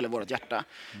stor del av vårt hjärta.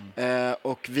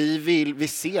 Och vi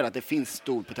ser att det finns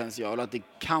stor potential och att det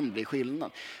kan bli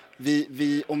skillnad.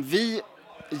 Om vi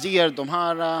ger de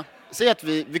här... Säg att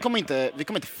vi kommer inte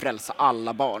frälsa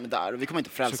alla barn där. Vi kommer inte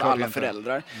frälsa alla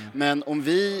föräldrar. Men om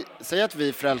vi... Säg att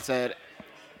vi frälser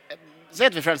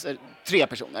 3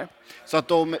 personer. Så att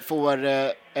de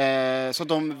så att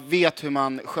de vet hur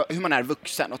man är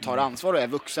vuxen och tar ansvar och är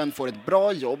vuxen, får ett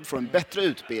bra jobb, får en bättre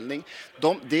utbildning.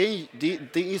 Det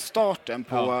är starten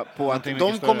på att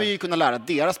de kommer ju kunna lära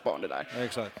deras barn det där.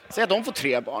 Exakt. Säg att de får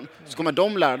 3 barn, så kommer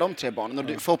de lära de 3 barnen.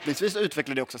 Och förhoppningsvis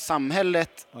utvecklar det också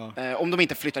samhället, om de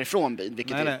inte flyttar ifrån byn,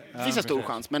 vilket det finns en stor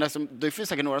chans. Men det finns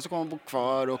säkert några som kommer bo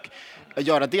kvar och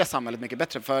göra det samhället mycket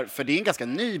bättre. För det är en ganska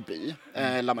ny by,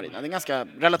 La Marina. Det är en ganska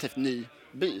relativt ny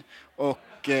by.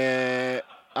 Och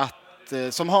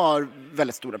som har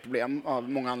väldigt stora problem av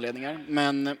många anledningar.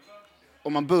 Men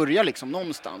om man börjar liksom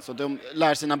någonstans och de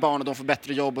lär sina barn och de får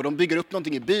bättre jobb och de bygger upp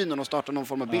någonting i byn och de startar någon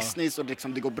form av business och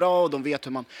liksom det går bra och de vet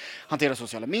hur man hanterar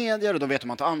sociala medier och de vet hur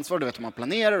man tar ansvar, de vet hur man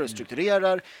planerar och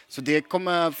strukturerar. Så det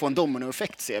kommer få en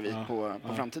dominoeffekt, ser vi på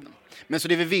framtiden. Men så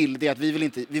det vi vill, det är att vi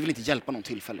vill inte hjälpa någon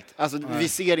tillfälligt. Alltså vi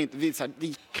ser inte, det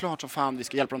är klart som fan vi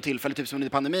ska hjälpa dem tillfälligt, typ som under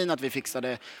pandemin att vi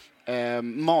fixade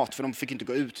mat, för de fick inte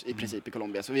gå ut i princip i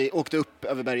Colombia. Så vi åkte upp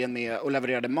över bergen med och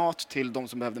levererade mat till de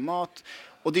som behövde mat.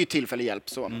 Och det är tillfällig hjälp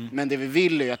så. Men det vi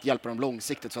vill är att hjälpa dem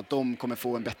långsiktigt så att de kommer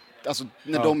få en bättre... Alltså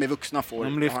när de är vuxna får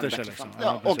de lyfter sig liksom.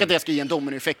 Och att det ska ge en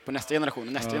dominoeffekt på nästa generation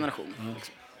och nästa generation.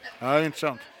 Liksom. Ja,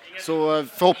 intressant. Så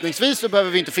förhoppningsvis så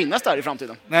behöver vi inte finnas där i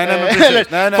framtiden. Nej, men precis.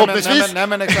 Förhoppningsvis,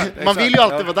 men exakt. Man vill ju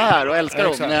alltid vara där och älska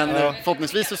dem, men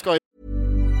förhoppningsvis så ska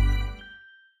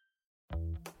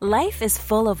Life is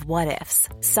full of what-ifs.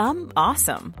 Some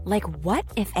awesome, like what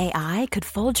if AI could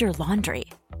fold your laundry?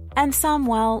 And some,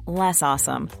 well, less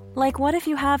awesome, like what if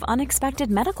you have unexpected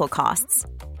medical costs?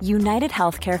 United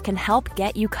Healthcare can help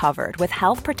get you covered with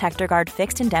Health Protector Guard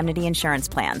fixed indemnity insurance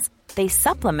plans. They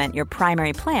supplement your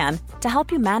primary plan to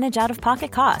help you manage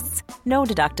out-of-pocket costs. No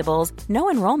deductibles, no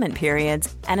enrollment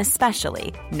periods, and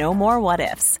especially no more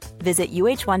what-ifs. Visit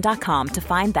uh1.com to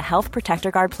find the Health Protector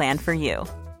Guard plan for you.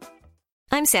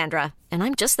 I'm Sandra, and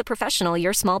I'm just the professional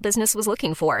your small business was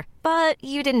looking for. But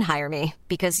you didn't hire me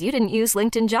because you didn't use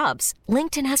LinkedIn Jobs.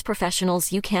 LinkedIn has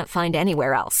professionals you can't find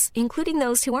anywhere else, including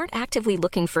those who aren't actively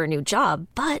looking for a new job,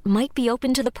 but might be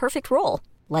open to the perfect role,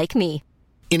 like me.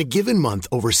 In a given month,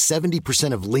 over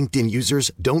 70% of LinkedIn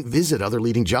users don't visit other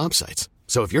leading job sites.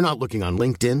 So if you're not looking on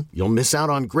LinkedIn, you'll miss out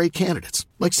on great candidates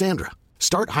like Sandra.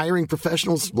 Start hiring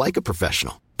professionals like a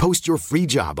professional. Post your free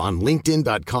job on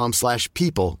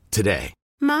linkedin.com/people today.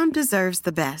 Mom deserves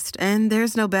the best, and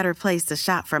there's no better place to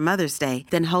shop for Mother's Day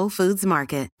than Whole Foods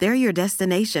Market. They're your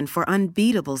destination for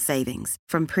unbeatable savings,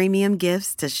 from premium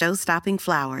gifts to show-stopping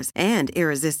flowers and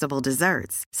irresistible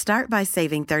desserts. Start by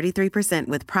saving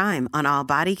 33% with Prime on all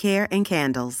body care and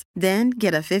candles. Then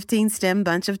get a 15-stem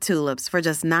bunch of tulips for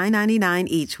just $9.99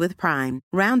 each with Prime.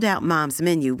 Round out Mom's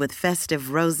menu with festive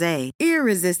rosé,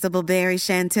 irresistible berry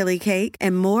chantilly cake,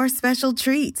 and more special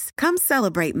treats. Come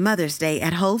celebrate Mother's Day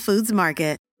at Whole Foods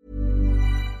Market.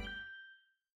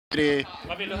 Det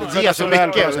ger så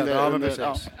mycket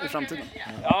i framtiden.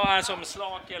 Ja, som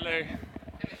slak eller...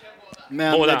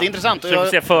 Men båda. det är intressant. Så du får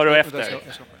se före och efter.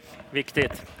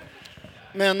 Viktigt.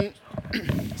 Men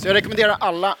så jag rekommenderar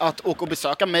alla att åka och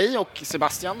besöka mig och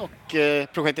Sebastian och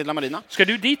projektet La Marina. Ska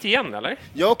du dit igen eller?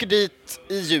 Jag åker dit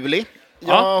i juli.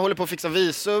 Jag håller på att fixa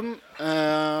visum.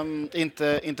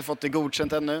 Inte fått det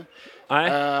godkänt ännu.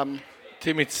 Nej.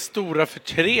 Till mitt stora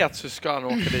förtret så ska han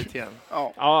åka dit igen.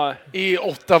 Ja. I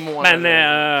 8 månader.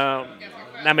 Men,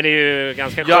 nej, men det är ju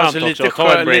ganska skönt också lite att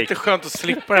ta en break. Lite skönt att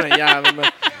slippa den här jäveln.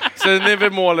 Sen är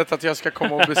väl målet att jag ska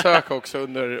komma och besöka också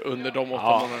under de 8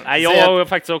 månaderna. Nej, jag har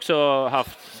faktiskt också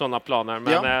haft sådana planer.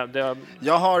 Men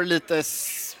jag har lite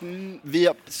vi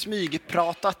har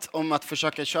smygpratat om att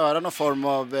försöka köra någon form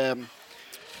av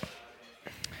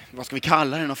vad ska vi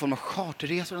kalla det, någon form av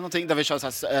charterresor eller någonting, där vi kör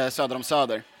så här, söder om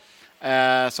Söder.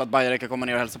 Så att Bajare kan komma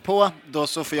ner och hälsa på. Då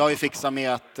så får jag ju fixa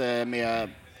med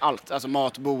allt, alltså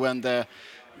mat, boende,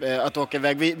 att åka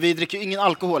iväg. Vi dricker ju ingen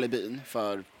alkohol i byn,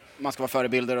 för man ska vara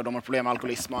förebilder och de har problem med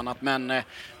alkoholism och annat. Men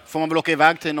får man väl åka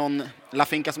iväg till någon La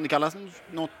Finca som det kallas,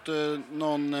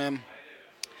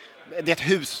 det är ett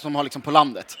hus som har liksom på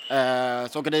landet.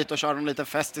 Så åker dit och kör en liten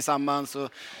fest tillsammans.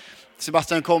 Och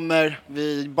Sebastian kommer,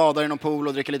 vi badar i någon pool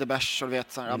och dricker lite bärs och du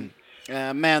vet så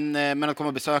här. Men att komma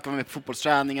och besöka med på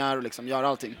fotbollsträningar och liksom göra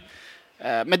allting.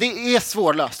 Men det är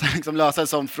svårlöst att liksom lösa det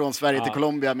som från Sverige till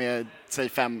Colombia med säg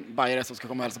 5 bajare som ska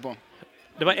komma och hälsa på.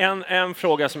 Det var en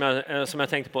fråga som jag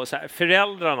tänkte på. Så här,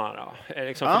 föräldrarna då?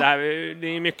 Liksom, för det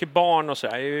är mycket barn och så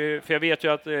här. För jag vet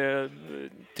ju att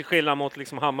till skillnad mot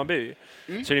liksom Hammarby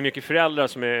så är det mycket föräldrar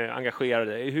som är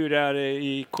engagerade. Hur är det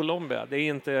i Colombia? Det är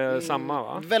inte samma,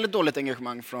 va? Väldigt dåligt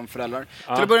engagemang från föräldrar.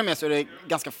 Till att börja med så är det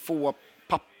ganska få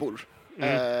pappor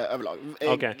överlag.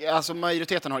 Alltså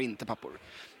majoriteten har inte pappor.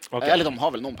 Eller de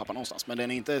har väl någon pappa någonstans, men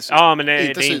den är inte så, men det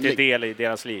är inte del i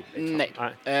deras liv. Liksom.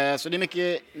 Nej. Så det är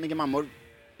mycket mammor.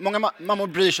 Många mammor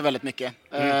bryr sig väldigt mycket,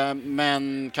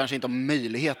 men kanske inte har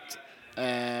möjlighet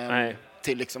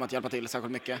till liksom att hjälpa till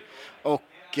särskilt mycket.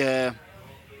 Och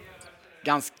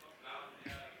ganska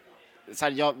så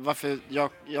här,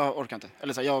 jag orkar inte.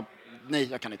 Eller så här,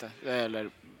 jag kan inte. Eller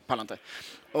pallar inte.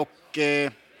 Och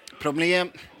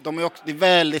problem, det är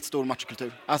väldigt stor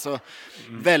machokultur. Alltså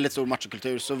väldigt stor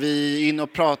machokultur. Så vi är inne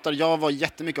och pratar. Jag var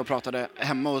jättemycket och pratade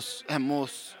hemma hos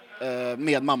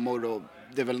med mammor, och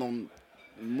det är väl någon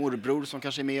morbror som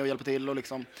kanske är med och hjälper till och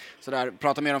liksom sådär.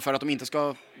 Prata med dem för att de inte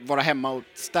ska vara hemma och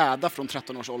städa från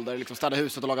 13 års ålder, liksom städa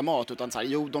huset och laga mat, utan så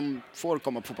här, de får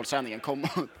komma på fotbollsträningen, komma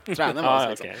och träna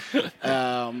med oss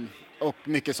liksom. Och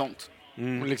mycket sånt.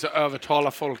 Och liksom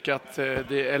övertala folk att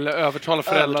eller övertala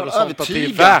föräldrar och sånt att det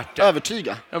är värt det.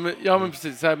 Övertyga. Ja men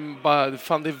precis, så här, bara,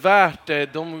 fan det är värt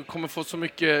det. De kommer få så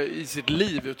mycket i sitt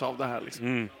liv utav det här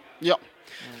liksom. Ja.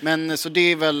 Men så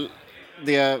det är väl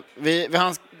det vi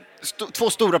har två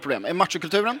stora problem.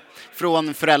 Machokulturen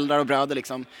från föräldrar och bröder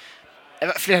liksom.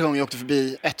 Flera gånger jag åkte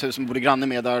förbi ett hus som bodde granne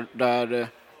med där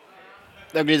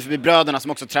jag glidit förbi bröderna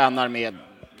som också tränar med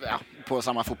på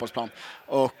samma fotbollsplan.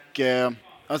 Och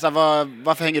så här,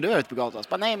 varför hänger du ute på gatan?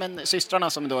 Bara, nej, men systrarna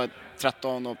som då är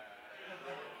 13 och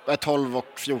 12 och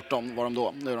 14 var de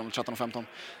då. Nu är de 13 och 15.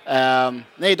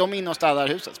 Nej, de är inne och städar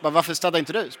huset. Bara, varför städar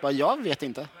inte du? Bara, jag vet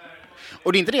inte.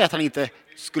 Och det är inte det att han inte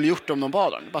skulle gjort det om de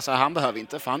bad. Bara så här, han behöver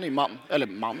inte, för han är ju man. Eller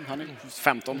man, han är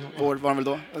 15 år var han väl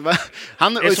då.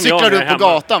 Han cyklar upp på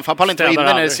gatan, för han pallar inte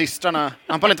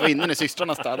vara inne när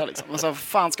systrarna städar. Liksom. Och så,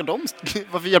 fan ska de,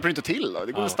 varför hjälper du inte till då?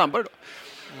 Det går snabbare då.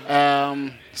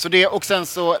 Så det, och sen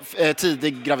så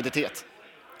tidig graviditet.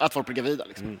 Att folk blir gravida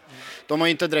liksom. De har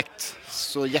ju inte direkt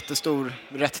så jättestor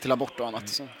rätt till abort och annat.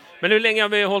 Så. Men hur länge har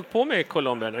vi hållit på med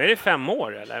Colombia nu? Är det 5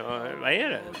 år eller vad är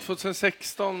det?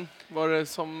 2016 var det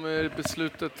som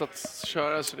beslutet att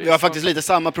köra. Så det vi har faktiskt lite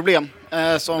samma problem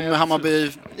som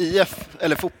Hammarby IF,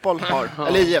 eller fotboll har.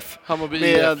 Eller IF. Hammarby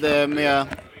med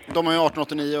de har ju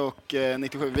 1889 och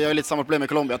 97. Vi har ju lite samma problem med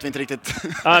Colombia, att vi inte riktigt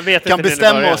kan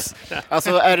bestämma oss.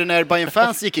 Alltså är det när Bayern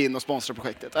Fans gick in och sponsrade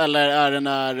projektet? Eller är det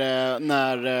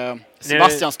när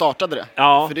Sebastian startade det?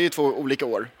 Ja. För det är ju 2 olika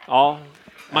år. Ja.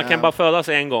 Man kan bara födas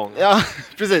en gång. Ja,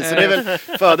 precis. Så det är väl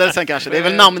födelsen kanske. Det är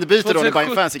väl namnbyte då när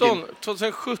Bayern Fans gick in.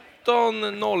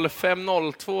 2017, 05,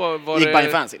 02 var gick det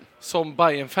Bayern Fans in. Som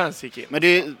Bayern Fans gick in. Men det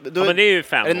är ju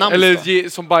 5 år. Eller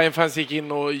som Bayern Fans gick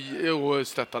in och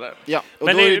stöttade. Ja, och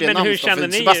men då är det hur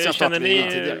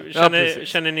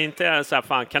känner ni inte så här,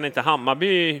 fan, kan inte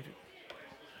Hammarby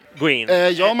gå in?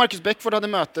 Jag och Marcus Beckford hade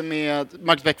möte med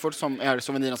Marcus Beckford, som är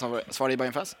Souvenirs-ansvarig i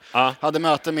Bayern Fans. Hade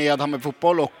möte med Hammarby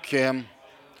Fotboll och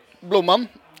Blomman,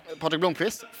 Patrik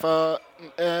Blomqvist,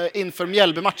 inför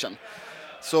Mjällby-matchen.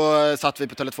 Så satt vi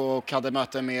på Tele2 och hade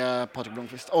möte med Patrik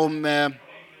Blomqvist om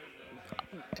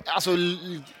alltså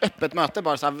öppet möte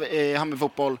bara så här, Hammarby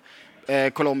Fotboll,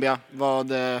 Colombia,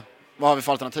 vad har vi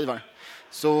för alternativ här?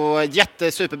 Så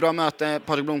superbra möte.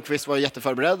 Patrik Blomqvist var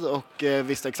jätteförberedd och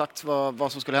visste exakt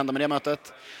vad som skulle hända med det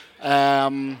mötet.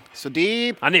 Så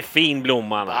det... Han är fin,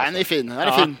 Blomman. Alltså. Han är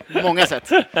fin på många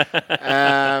sätt.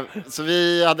 Så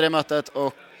vi hade det mötet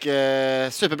och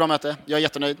superbra möte. Jag är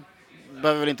jättenöjd.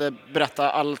 Behöver väl inte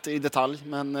berätta allt i detalj,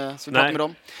 men så vi pratar med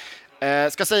dem.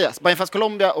 Ska sägas, Bayern Fans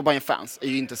Colombia och Bayern Fans är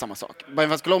ju inte samma sak. Bayern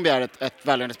Fans Colombia är ett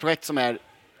välgörenhetsprojekt som är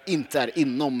inte är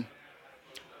inom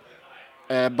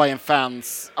Bayern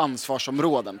fans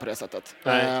ansvarsområden på det sättet.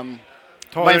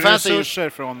 Tar Bayern du fans resurser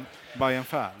från Bayern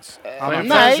fans? Bayern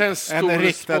nej. fans är en stor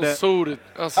riktade...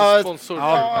 sponsor.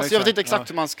 Alltså jag vet inte exakt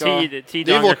hur man ska... Tid det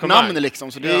är ju vårt namn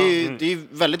liksom, så det är ju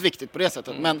väldigt viktigt på det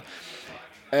sättet. Men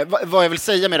vad jag vill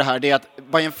säga med det här, det är att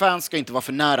Bayern fans ska inte vara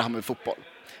för nära Hammarby fotboll.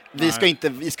 Vi ska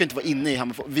inte vara inne i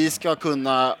Hammarby fotboll. Vi ska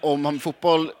kunna, om Hammarby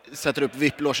fotboll sätter upp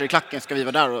vipplåser i klacken, ska vi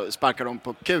vara där och sparka dem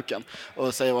på kuken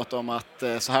och säga åt dem att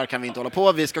så här kan vi inte hålla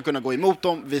på. Vi ska kunna gå emot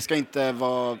dem. Vi ska inte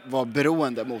vara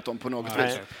beroende mot dem på något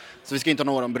vis. Så vi ska inte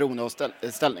ha någon beroende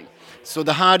ställning. Så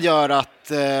det här gör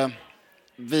att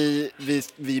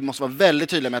vi måste vara väldigt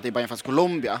tydliga med att det är Bayern fans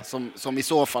Colombia som i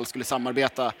så fall skulle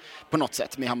samarbeta på något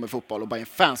sätt med Hammarby fotboll, och Bayern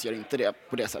fans gör inte det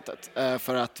på det sättet.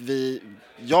 För att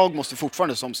jag måste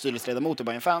fortfarande som styrelseledamot i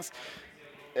Bayern fans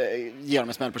ge dem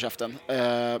en smäll på käften.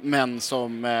 Men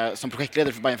som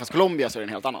projektledare för Bayern fans Colombia så är det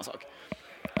en helt annan sak.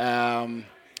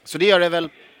 Så det gör det väl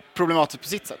problematiskt på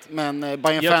sitt sätt. Men Bayern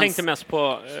fans... Jag tänkte mest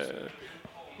på,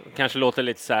 kanske låter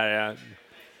lite så här,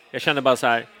 jag kände bara så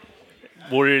här,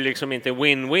 vore det liksom inte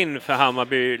win-win för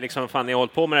Hammarby, liksom fan ni har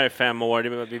hållit på med det här i 5 år,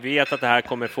 vi vet att det här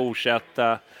kommer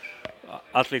fortsätta,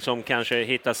 att liksom kanske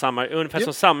hitta ungefär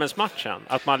som samhällsmatchen,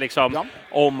 att man liksom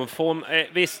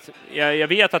visst, jag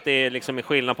vet att det är liksom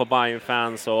skillnad på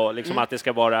Bayern-fans och liksom att det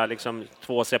ska vara liksom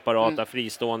 2 separata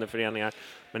fristående föreningar,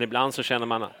 men ibland så känner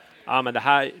man men det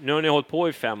här, nu har ni hållit på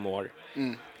i 5 år.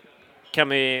 Kan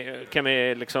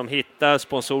vi liksom hitta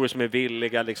sponsorer som är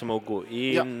villiga liksom att gå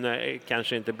in,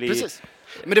 kanske inte bli... Precis.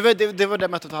 Men det var det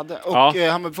mötet vi hade. Och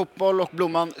Hammarby fotboll och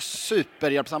Blomman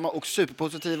superhjälpsamma och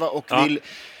superpositiva och vill...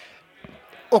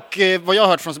 Och vad jag har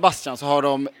hört från Sebastian så har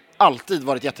de alltid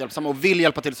varit jättehjälpsamma och vill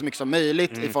hjälpa till så mycket som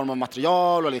möjligt i form av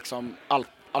material och liksom allt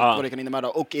vad det kan innebära,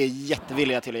 och är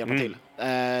jättevilliga till att hjälpa till.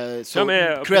 Så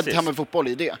cred till Hammarby fotboll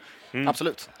i det.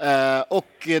 Absolut.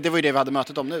 Och det var ju det vi hade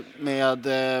mötet om nu med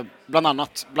bland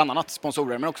annat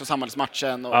sponsorer, men också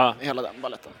samhällsmatchen och hela den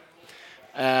balletten.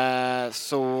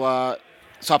 Så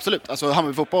absolut, alltså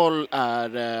Hammarby fotboll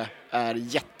är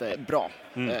jättebra.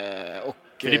 Och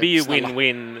för det blir ju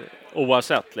win-win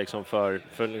oavsett liksom för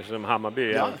liksom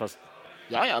Hammarby. Fast...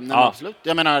 men absolut.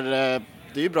 Jag menar,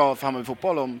 det är ju bra för Hammarby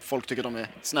fotboll om folk tycker de är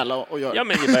snälla och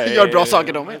gör bra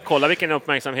saker de är. Kolla vilken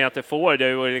uppmärksamhet det får. Det är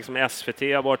ju liksom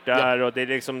SVT bort där och det är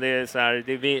liksom det är så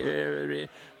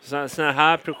här, sådana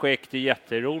här projekt är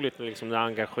jätteroligt liksom, det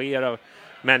engagerar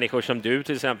människor som du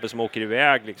till exempel som åker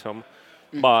iväg liksom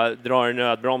bara drar i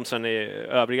nödbromsen i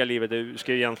övriga livet. Du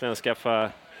ska ju egentligen skaffa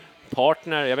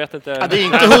partner, jag vet inte. Det är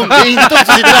inte hon som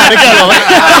sitter där, det kan jag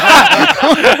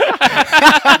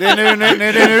Det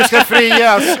är nu ska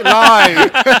frias live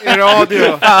i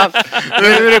radio.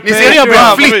 Ni ser jag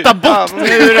börjar flytta bort.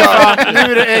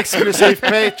 Nu är det exklusivt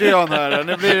Patreon här.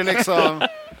 Nu blir det liksom...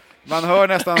 Man hör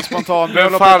nästan spontant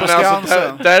bröllop på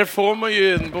Skansen. Där får man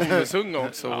ju en bonusunge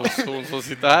också hon som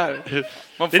sitter här.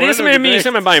 Det är det som är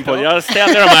mysigt med Bayern-podd. Jag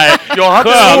ställer de här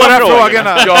sköna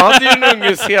frågorna. Jag hade ju en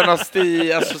unge senast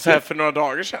så här för några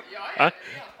dagar sedan.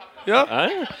 Ja,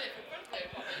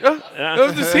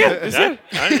 du ser.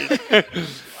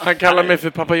 Han kallar mig för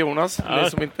pappa Jonas, för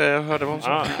som inte hörde vad hon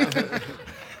sa.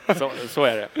 Så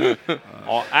är det.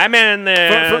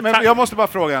 Men jag måste bara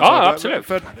fråga en sak.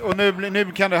 Absolut. Och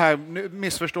nu kan det här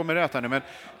missförstå mig rätt här nu, men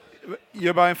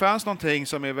gör Bayern fans någonting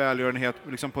som är välgörenhet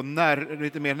liksom på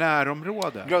lite mer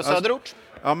närområde? Grå Söderort?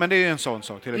 Ja, men det är ju en sån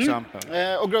sak till exempel.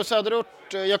 Och Grå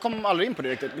Söderort, jag kom aldrig in på det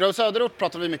riktigt. Grå Söderort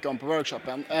pratar vi mycket om på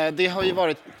workshopen. Det har ju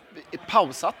varit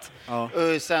pausat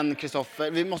sen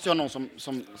Kristoffer. Vi måste ju ha någon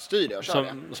som styr det och kör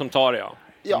det. Som tar det,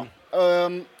 Ja.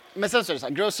 Men sen så är det så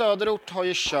här, Grå Söderort har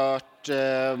ju kört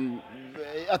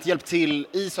att hjälpa till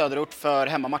i Söderort för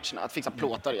hemmamatcherna, att fixa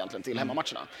plåtar egentligen till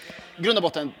hemmamatcherna. Grund och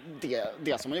botten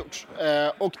det som har gjorts.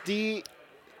 Och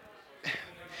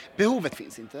behovet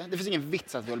finns inte. Det finns ingen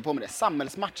vits att vi håller på med det.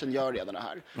 Samhällsmatchen gör redan det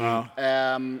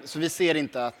här. Så vi ser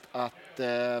inte att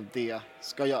det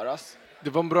ska göras. Det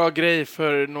var en bra grej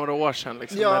för några år sedan.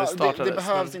 Liksom, när det startades. Det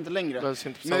behövs inte längre.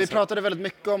 Men vi pratade väldigt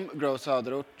mycket om Grå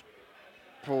Söderort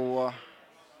på...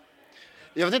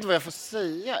 Jag vet inte vad jag får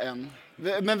säga än.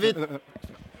 Men vi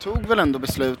tog väl ändå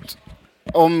beslut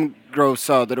om Grå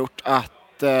Söderort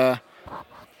att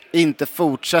inte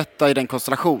fortsätta i den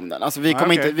konstellationen. Alltså vi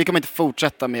kommer inte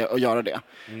fortsätta med att göra det.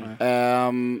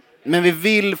 Men vi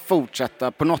vill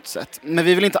fortsätta på något sätt. Men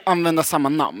vi vill inte använda samma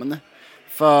namn.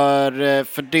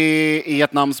 För det är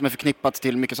ett namn som är förknippat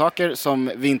till mycket saker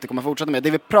som vi inte kommer fortsätta med.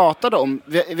 Det vi pratade om,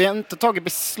 vi har inte tagit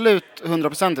beslut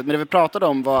 100%, men det vi pratade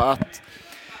om var att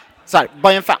så här,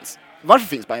 Bayern fans. Varför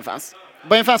finns Bayern fans?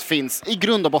 Bayern Fans finns i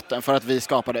grund och botten för att vi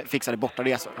fixade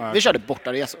bortaresor. Vi körde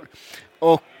bortaresor.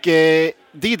 Och det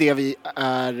är det vi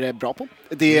är bra på.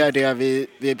 Det är det vi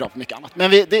är bra på mycket annat.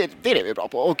 Men det är det vi är bra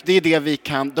på. Och det är det vi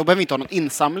kan, då behöver vi inte ha någon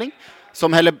insamling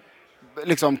som heller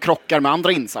liksom krockar med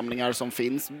andra insamlingar som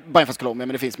finns. Bayern Fans Colombia,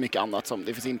 men det finns mycket annat som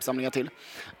det finns insamlingar till.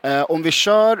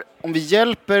 Om vi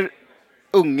hjälper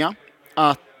unga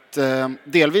att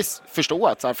delvis förstå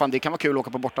att så här, fan, det kan vara kul att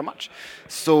åka på bortamatch,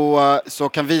 så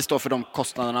kan vi stå för de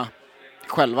kostnaderna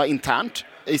själva internt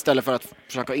istället för att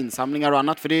försöka insamlingar och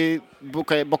annat, för det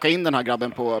bocka in den här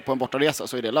grabben på en bortaresa,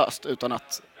 så är det löst utan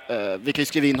att vi kan ju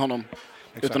skriva in honom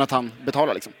utan att han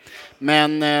betalar liksom.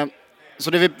 Men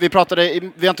så det vi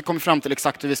har inte kommit fram till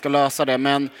exakt hur vi ska lösa det,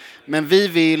 men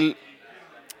vi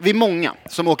är många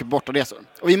som åker på bortaresor.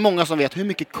 Och vi är många som vet hur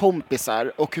mycket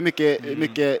kompisar och hur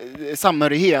mycket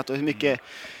samhörighet och hur mycket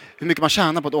man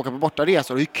tjänar på att åka på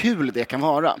bortaresor och hur kul det kan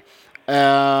vara.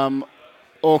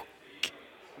 Och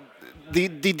det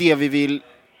är det vi vill.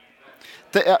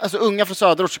 Alltså unga från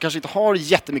söderort som kanske inte har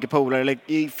jättemycket polare,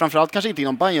 eller framförallt kanske inte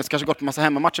inom Bayern, kanske gått på massa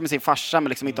hemmamatcher med sin farsa men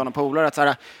liksom inte har några polare. Att så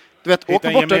här, du vet, åk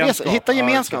på bortaresor, hitta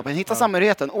gemenskapen, hitta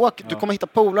samhörigheten. Du kommer hitta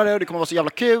polare och det kommer vara så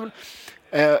jävla kul.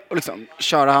 Och liksom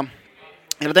köra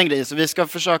hela den grejen. Så vi ska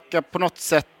försöka på något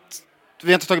sätt,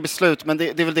 vi har inte tagit beslut, men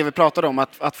det är väl det vi pratade om,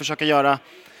 att försöka göra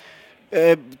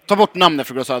ta bort namnet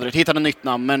för Grå Söderort, hitta ett nytt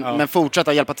namn, men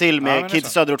fortsätta hjälpa till med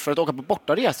Kids Söderort för att åka på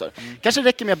bortaresor. Kanske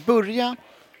räcker med att börja,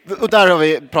 och där har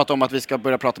vi pratat om att vi ska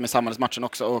börja prata med samhällsmatchen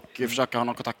också och försöka ha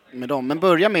någon kontakt med dem, men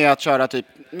börja med att köra typ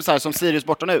så här, som Sirius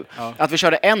borta nu, att vi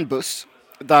körde en buss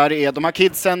där är de här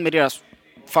kidsen med deras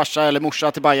farsa eller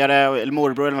morsa till bajare eller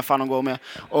morbror eller vad fan de går med,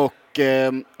 och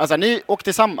alltså ni åker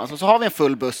tillsammans och så har vi en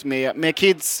full buss med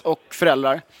kids och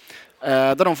föräldrar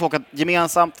där de får åka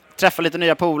gemensamt, träffa lite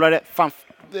nya polare,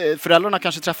 föräldrarna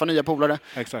kanske träffar nya polare.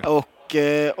 Exakt.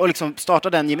 Och liksom starta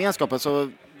den gemenskapen så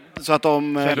att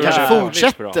de kanske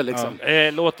fortsätter liksom.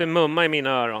 Låter mumma i mina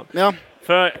öron. Ja.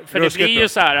 För det blir ju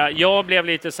så här, jag blev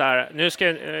lite så här, nu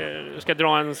ska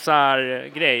dra en så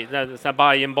här grej, där så här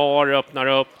Bayern bar öppnar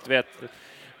upp, du vet,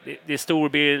 det är stor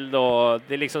bild och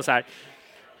det är liksom så här.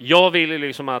 Jag vill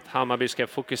liksom att Hammarby ska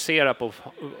fokusera på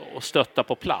och stötta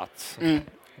på plats.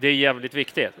 Det är jävligt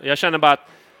viktigt. Jag känner bara att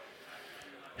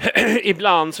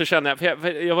ibland så känner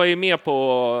jag var ju med på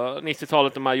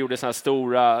 90-talet när man gjorde såna här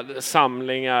stora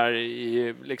samlingar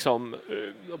liksom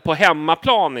på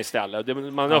hemmaplan istället.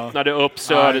 Man öppnade upp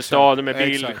Söderstaden med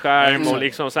bildskärm och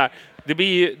liksom så här. Det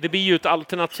blir ju ett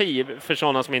alternativ för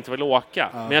sådana som inte vill åka.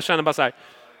 Men jag känner bara så här,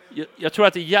 jag tror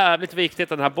att det är jävligt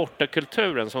viktigt att den här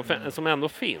bortakulturen som ändå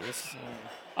finns,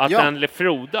 att den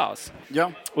frodas.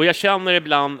 Ja. Och jag känner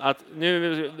ibland att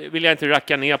nu vill jag inte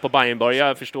racka ner på Bayernborg.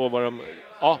 Jag förstår vad de...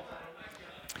 Ja.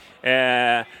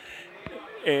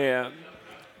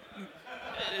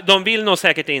 De vill nog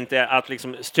säkert inte att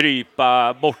liksom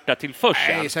strypa borta till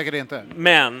första. Nej, säkert inte.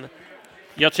 Men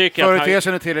jag tycker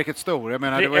företeelsen är tillräckligt stor. Jag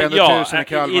menar, det var ändå 1000 i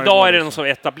Kalmar. Idag är den så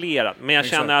etablerad. Men jag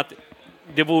känner att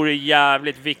det vore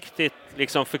jävligt viktigt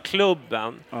liksom för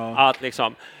klubben att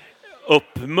liksom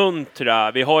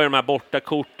uppmuntra. Vi har ju de här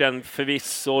bortakorten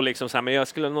förvisso liksom så här, men jag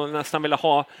skulle nog nästan vilja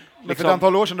ha liksom... För ett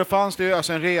antal år sedan då fanns det ju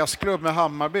alltså en resklubb med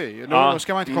Hammarby. Då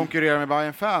ska man inte konkurrera med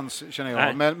Bayern Fans, känner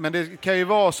jag. Men det kan ju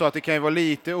vara så att det kan ju vara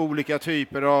lite olika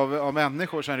typer av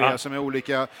människor som reser med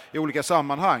i olika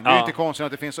sammanhang. Det är inte konstigt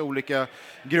att det finns olika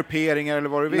grupperingar eller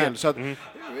vad du vill. Så att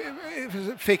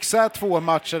fixa 2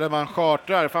 matcher där man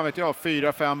chartrar,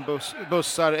 4-5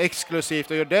 bussar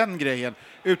exklusivt och gör den grejen.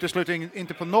 Utesluter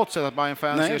inte på något sätt att Bayern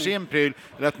Fans gör sin pryl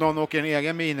eller att någon åker en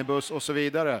egen minibuss och så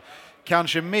vidare.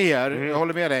 Kanske mer, jag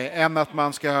håller med dig, än att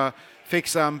man ska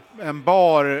fixa en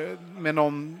bar med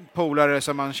någon polare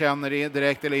som man känner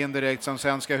direkt eller indirekt som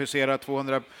sen ska husera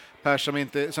 200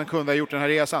 personer som kunde ha gjort den här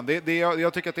resan.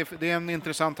 Jag tycker att det är en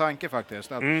intressant tanke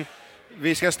faktiskt. Att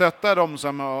vi ska stötta dem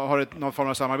som har någon form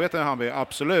av samarbete med Hammarby,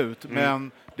 absolut.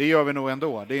 Men det gör vi nog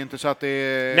ändå. Det är inte så att det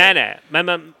är... Nej.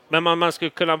 Men man skulle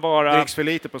kunna vara... Det för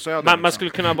lite på söder. Man skulle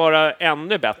kunna vara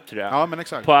ännu bättre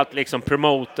exakt. På att liksom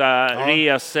promota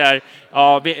resor.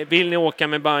 Ja, vill ni åka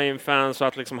med Bayern-fans så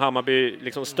att liksom Hammarby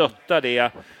liksom stöttar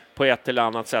det på ett eller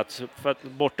annat sätt. För att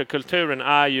bortakulturen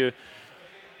är ju...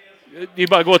 Det är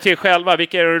bara att gå till själva.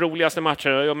 Vilka är de roligaste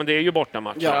matcherna? Ja, men det är ju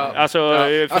bortamatcher. Ja. Alltså,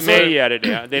 för mig är det.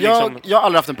 Det är liksom... Jag har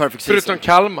aldrig haft en perfect season. Förutom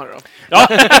Kalmar då? Ja.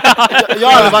 jag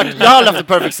har aldrig haft en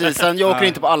perfect season. Jag åker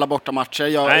inte på alla bortamatcher.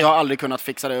 Jag har aldrig kunnat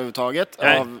fixa det överhuvudtaget.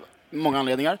 Av många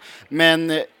anledningar.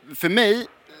 Men för mig,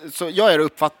 så jag är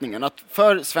uppfattningen att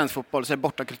för svensk fotboll så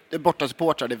är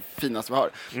bortasupportrar det finaste vi har.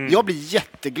 Jag blir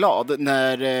jätteglad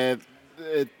när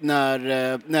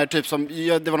när typ som,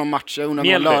 det var någon match, jag undrar någon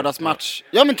Mjällby. lördagsmatch.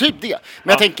 Ja men typ det.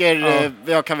 Men jag tänker,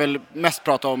 jag kan väl mest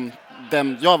prata om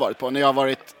den jag har varit på. När jag har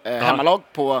varit hemmalag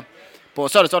på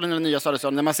Söderstaden, eller nya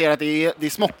Söderstaden, när man ser att det är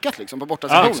smockat liksom på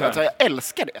bortasektionen. Alltså, jag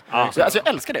älskar det. Alltså, jag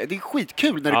älskar det. Det är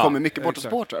skitkul när det kommer mycket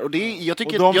bortasupportrar. Och jag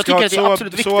tycker att det är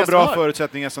absolut viktigast. Så bra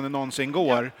förutsättningar som det någonsin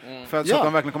går för att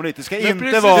de verkligen kommer dit. Det ska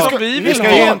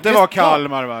inte vara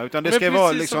Kalmar, va? Utan det ska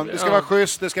vara liksom, det ska vara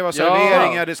schysst, det ska vara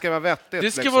serveringar, det ska vara vettigt.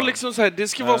 Det ska vara liksom så här, det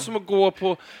ska vara som att gå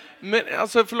på, men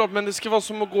alltså men det ska vara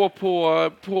som att gå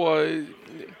på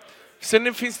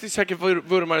sen finns det säkert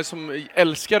vurmare som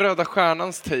älskar Röda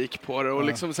Stjärnans take på det och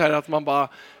liksom så här att man bara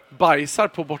bajsar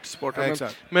på bortasupporter.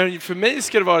 Men för mig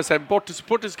ska det vara så här,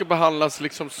 bortasupporter ska behandlas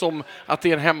liksom som att det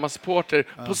är en hemmasupporter.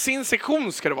 På sin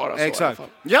sektion ska det vara så. Exakt. I alla fall.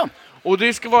 Ja. Och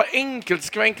det ska vara enkelt, det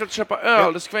ska vara enkelt att köpa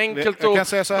öl, det ska vara enkelt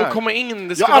att komma in.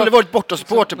 Det ska jag har aldrig varit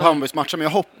bortasupporter på Hammarbys matcher, men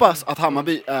jag hoppas att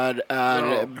Hammarby är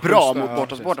bra mot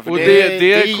bortasupporter. Och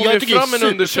det kom ju fram en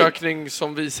undersökning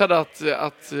som visade att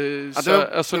nya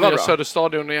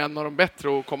Söderstadion är en av de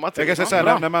bättre att komma till. Jag kan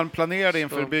säga när man planerade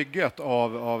inför bygget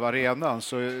av arenan,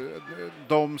 så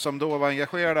de som då var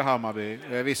engagerade i Hammarby,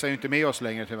 vissa är ju inte med oss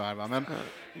längre tyvärr, va? Men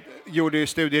gjorde ju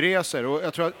studieresor och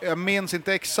jag minns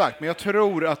inte exakt, men jag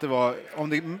tror att det var,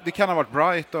 det kan ha varit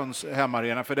Brightons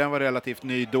hemmaarena, för den var relativt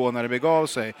ny då när det begav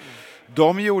sig.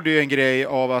 De gjorde ju en grej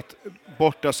av att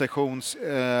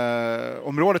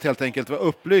bortasektionsområdet helt enkelt var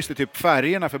upplyst i typ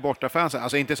färgerna för bortafansen.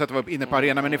 Alltså inte så att det var inne på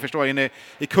arenan, men ni förstår, inne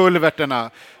i kulverterna.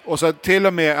 Och så till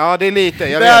och med, det är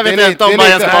lite.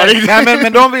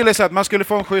 Men de ville så att man skulle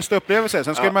få en schysst upplevelse.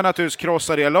 Sen skulle man naturligtvis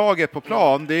krossa det laget på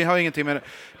plan. Det har ingenting med...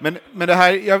 Men det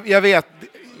här, jag vet...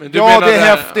 Det är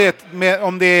häftigt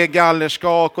om det är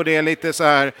gallerskak och det är lite så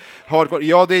här hardcore.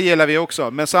 Ja, det gillar vi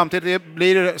också. Men samtidigt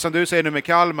blir det, som du säger nu med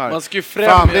Kalmar, man ska ju främja.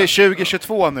 Fan, det är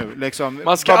 2022 nu. Liksom.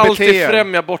 Man ska alltid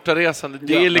främja bortaresande.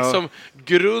 Det är liksom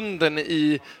grunden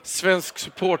i svensk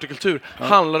supporterkultur.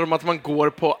 Handlar om att man går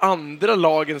på andra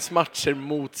lagens matcher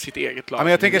mot sitt eget lag. Ja,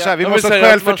 men jag tänker så här, vi måste ha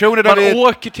självförtroende. Man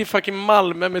åker till fucking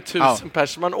Malmö med 1000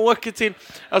 personer. Man åker till,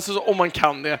 alltså om man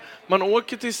kan det. Man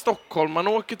åker till Stockholm, man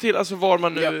åker till, alltså var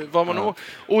man åker.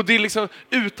 Och det är liksom,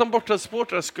 utan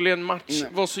bortasupportrar skulle en match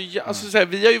vara så, alltså så här,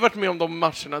 vi har ju varit med om de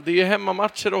matcherna. Det är ju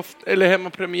hemmamatcher ofta, eller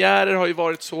hemmapremiärer har ju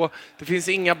varit så. Det finns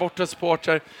inga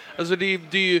bortasupportrar. Alltså det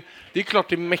är klart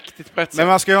det är mäktigt på ett sätt. Men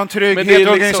man ska ju ha en trygghet i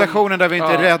organisationen där vi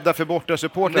inte är rädda för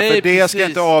bortasupportrar. För det ska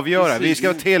inte avgöra. Vi ska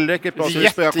ha tillräckligt bra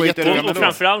och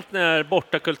framförallt när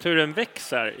bortakulturen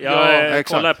växer. Jag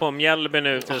kollar på Mjällby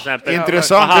nu till exempel.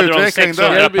 Intressant utveckling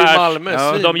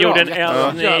där. De gjorde en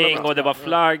eldning och det var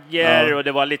flaggor och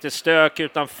det var lite stök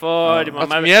utanför.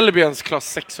 Att Mjällby ens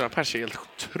klass 600 pers är helt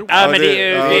otroligt. Ja, men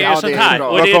det är sånt här.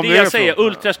 Och det är det jag säger.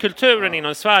 Ultraskulturen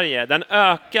inom Sverige, den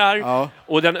ökar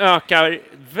och den ökar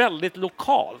väldigt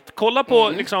lokalt. Kolla på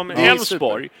liksom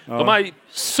Elfsborg. De har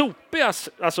sopiga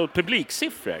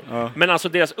publiksiffror. Men alltså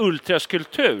deras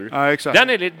ultraskultur, den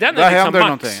är liksom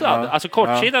maxad. Alltså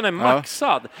kortsidan är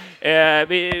maxad.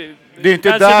 Det är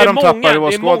inte där de tappar i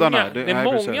åskådarna. Det är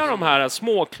många av de här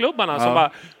småklubbarna som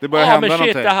bara, men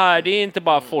shit, det här, det är inte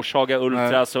bara Forshaga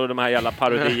Ultras och de här jävla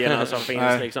parodierna som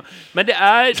finns liksom. Men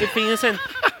det finns en...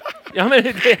 Ja, men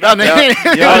det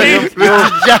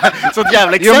så ett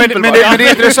jävla exempel. Men det är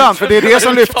intressant, för det är det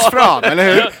som lyfts fram, eller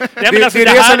hur? Det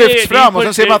är det som lyfts fram, och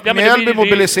sen ser man att Mjällby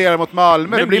mobiliserar mot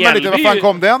Malmö. Då blir man lite, vad fan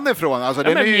kom den ifrån? Alltså,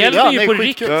 men Mjällby är ju på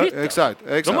riktigt. Exakt.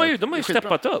 De har ju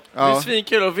steppat upp. Det är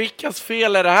svinkul, och vilkas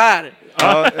fel är det här?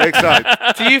 Ja, exakt.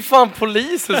 Det är ju fan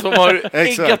polisen som har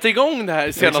äggat igång det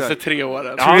här senaste 3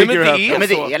 åren. Ja, men det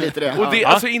är lite det. Och det,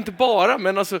 alltså inte bara,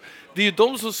 men alltså det är ju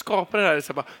de som skapar det här.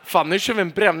 Så bara, fan, nu kör vi en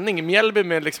bränning i Mjällby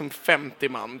med liksom 50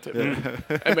 man typ.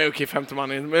 Men okej, 50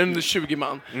 man, men 20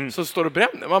 man som står och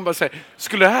bränner. Man bara säger,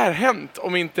 skulle det här hänt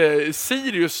om inte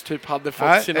Sirius typ hade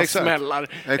fått sina smällar?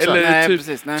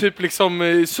 Eller typ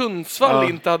liksom Sundsvall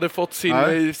inte hade fått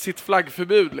sitt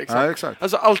flaggförbud liksom.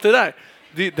 Alltså allt det där.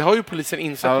 Det har ju polisen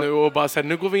insett nu och bara säga,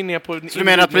 nu går vi ner på... Så du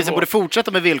menar att polisen borde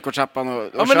fortsätta med villkortrappan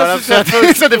och köra alltså,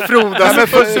 så att det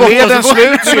frodas? Leden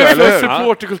sluts ju, eller hur?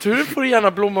 Supporterkulturen får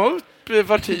gärna blomma upp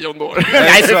var 10:e år.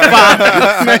 Nej, för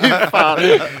fan!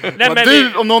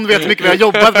 Du, om någon vet hur mycket vi har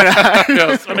jobbat med det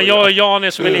här. Men jag och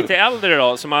Jan som är lite äldre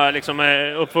då, som har liksom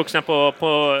uppvuxna på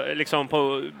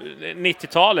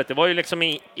 90-talet. Det var ju liksom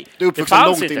du är uppvuxen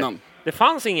långt innan. Det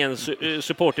fanns ingen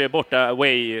supporter borta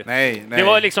away. Nej. Det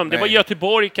var liksom, det var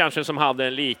Göteborg kanske som hade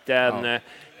en liten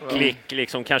klick,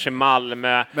 liksom kanske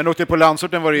Malmö. Men ute på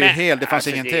landsorten var det ju helt, det fanns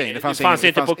ingenting. Det fanns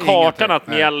inte på kartan att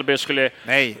Mjällby skulle...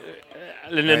 Nej.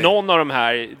 eller någon av de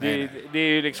här. Det är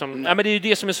ju liksom, men det är ju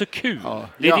det som är så kul. Ja.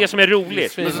 Det är det som är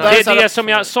roligt. Det är det som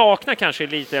jag saknar kanske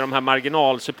lite i de här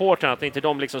marginalsupporterna, att inte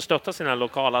de liksom stöttar sina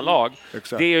lokala lag.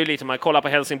 Exakt. Det är ju lite, man kollar på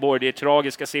Helsingborg, det är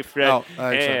tragiska siffror.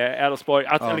 Elfsborg,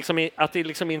 att det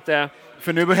liksom inte...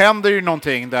 För nu händer ju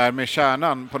någonting där med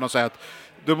kärnan på något sätt.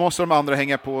 Då måste de andra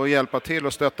hänga på och hjälpa till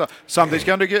och stötta. Samtidigt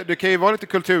kan det kan ju vara lite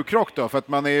kulturkrock då, för att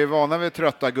man är ju vana vid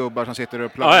trötta gubbar som sitter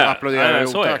och applåderar i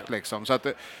otakt liksom. Så att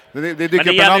det dyker upp en annan grej.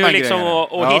 Men det gäller ju liksom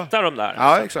att hitta dem där.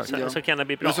 Ja, exakt. Så kan det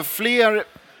bli bra. Men så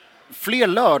fler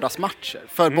lördagsmatcher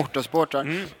för bortasupportrar.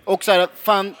 Och så här,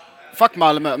 fuck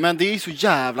Malmö, men det är så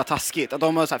jävla taskigt att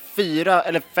de har så här 4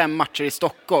 eller 5 matcher i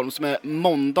Stockholm som är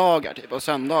måndagar typ och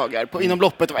söndagar inom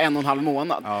loppet av 1,5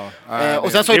 månad.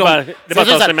 Och sen så är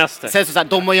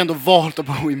de har ju ändå valt att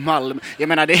bo i Malmö. Jag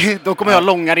menar, de kommer ju ha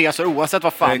långa resor oavsett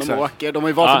vad fan de åker. De har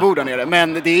ju valt att bo där nere,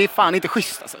 men det är fan inte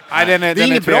schysst alltså. Det är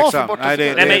inget bra för borta.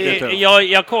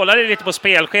 Jag kollade lite på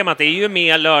spelschemat. Det är ju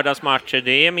mer lördagsmatcher,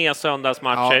 det är mer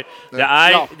söndagsmatcher. Det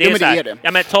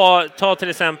är men ta till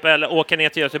exempel åka ner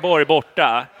till Göteborg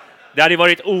borta. Det hade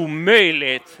varit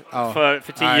omöjligt för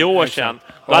 10 år sedan.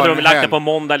 Då hade de lagt det på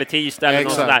måndag eller tisdag eller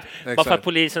något sådär. Bara för att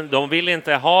polisen, de vill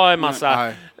inte ha en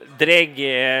massa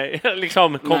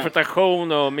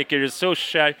konfrontation och mycket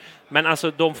resurser. Men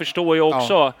alltså, de förstår ju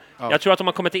också. Jag tror att de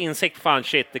har kommit till insikt,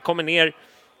 det kommer ner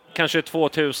kanske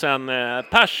 2000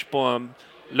 pers på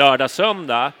lördag,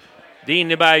 söndag. Det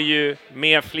innebär ju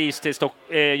mer flis till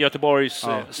Göteborgs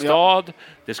stad.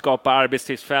 Det skapar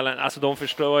arbetstillfällen. Alltså de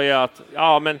förstår ju att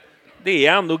men det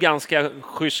är ändå ganska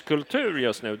schysst kultur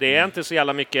just nu. Det är inte så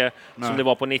jävla mycket som det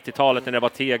var på 90-talet när det var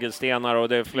tegelstenar och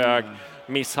det flög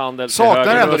misshandel.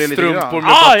 Saknar ändå det lite strumpor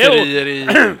med batterier i.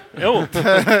 Jo.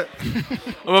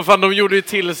 Men fan, de gjorde ju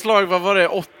tillslag, vad var det,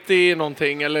 80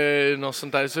 någonting eller något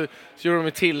sånt där. Så gjorde de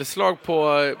ett tillslag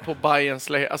på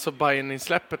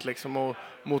Bayern-insläppet liksom och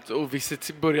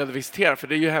började visitera, för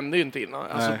det hände ju inte innan.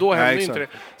 Alltså då hände ju inte det.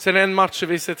 Sen en match så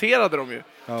visiterade de ju.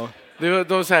 Ja.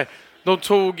 De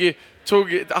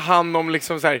tog hand om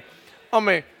liksom så här,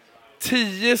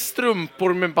 10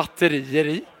 strumpor med batterier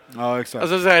i. Ja, exakt.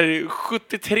 Alltså så här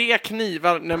 73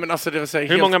 knivar. Nej men alltså det var så här,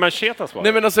 hur många machetas var det?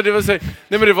 Nej men alltså det var så här,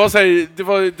 det var så här,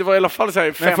 det var i alla fall så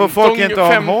här 15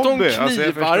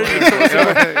 knivar liksom.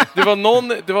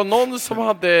 Det var någon som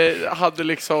hade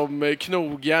liksom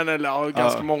knogjärn eller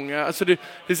ganska många. Alltså det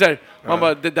är så här, man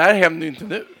bara, det där händer ju inte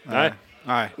nu. Nej.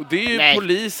 Och det är ju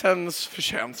polisens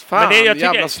förtjänst. Fan, men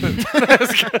jävla snut.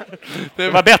 Det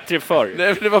var bättre förr.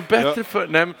 Nej, det var bättre förr.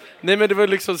 Nej, men det var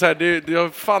liksom så här,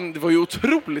 det var ju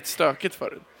otroligt stökigt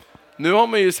förut. Nu har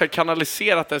man ju så här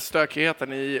kanaliserat den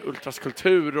stökigheten i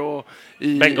ultraskultur och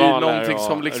i någonting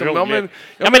som liksom...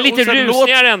 men lite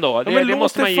rusigare ändå. Det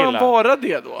måste man gilla. Låt det fan vara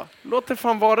det då. Låt det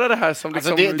fan vara det här som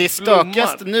liksom det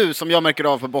stökigaste nu som jag märker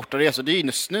av på bortaresor, det är ju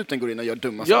när snuten går in och gör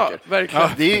dumma saker. Verkligen.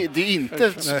 Det är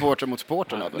inte supporter mot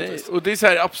supporter. Och det är så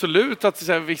här, absolut att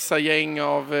så här, vissa gäng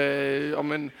av...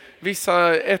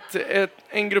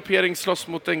 en gruppering slåss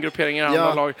mot en gruppering i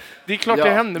andra lag. Det är klart det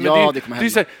händer. Men det är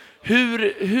så här,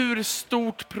 hur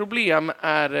stort problem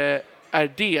är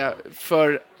det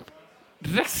för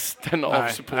resten av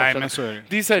supporterna?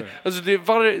 Det är så här, alltså det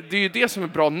är ju det som är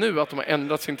bra nu, att de har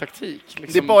ändrat sin taktik.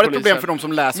 Liksom, det är bara ett problem för de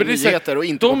som läser nyheter och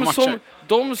inte på matcher.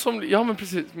 Ja, men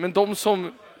precis. Men de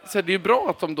som... Så det är bra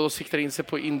att de då siktar in sig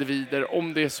på individer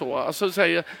om det är så. Alltså, så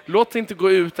här, låt det inte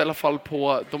gå ut i alla fall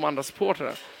på de andra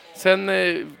supporterna. Sen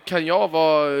kan jag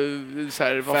vara så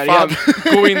här, vad fan,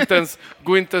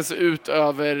 gå inte ens ut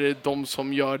över de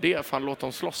som gör det. Fan, låt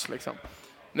dem slåss liksom.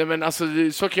 Nej men alltså,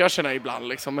 så kan jag känna ibland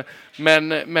liksom.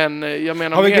 Men jag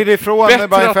menar... Har vi glidit ifrån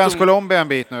Bayern Fans Colombia en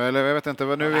bit nu? Eller jag vet inte,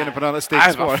 nu är vi inne på den andra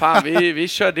stickspår. Nej, vad fan, vi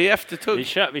kör det efter tugg.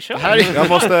 Vi kör.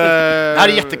 Här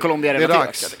är jättekolombier. Det är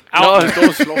dags. Ja,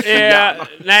 då slåss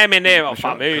nej men det var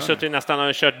fan, vi har ju suttit nästan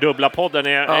och kört dubbla podden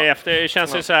efter. Det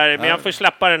känns ju så här, men jag får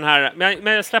släppa den här.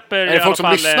 Men jag släpper i alla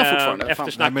fall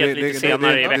eftersnacket lite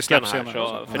senare i veckan här.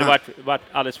 För det var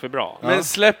alldeles för bra. Men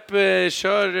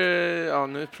kör...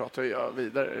 nu pratar jag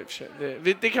vidare.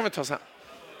 Det kan vi ta sen.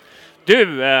 Du,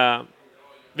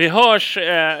 vi hörs.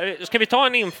 Ska vi ta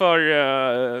en inför...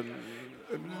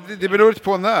 Det beror inte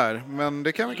på när, men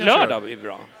det kan vi kanske... Lördag blir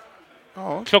bra.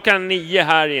 Ja. 9:00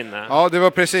 här inne. Ja, det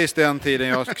var precis den tiden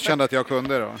jag kände att jag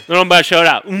kunde då. När de börjar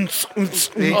köra.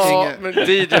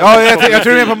 Jag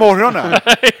tror det är på morgonen.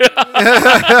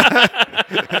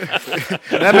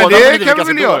 Nej, men det kan vi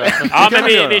väl göra. Ja,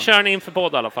 men vi kör en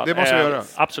införpodd i alla fall. Det måste vi göra.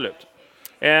 Absolut.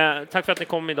 Tack för att ni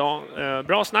kom idag.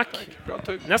 Bra snack.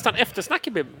 Nästan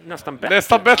eftersnacket blir nästan bättre.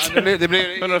 Nästan bättre. Det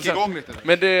blir igång lite.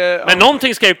 Men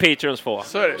någonting ska ju Patreons få.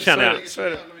 Så är det. Känner jag. Så är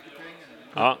det.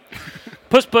 Ja.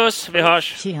 Puss puss, vi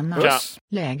hörs. Tjena. Puss.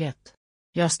 Läget?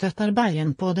 Jag stöttar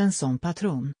Bajenpodden som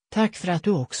patron. Tack för att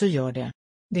du också gör det.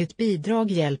 Ditt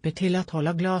bidrag hjälper till att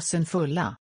hålla glasen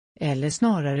fulla. Eller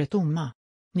snarare tomma.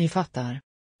 Ni fattar.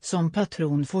 Som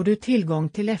patron får du tillgång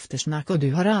till eftersnack och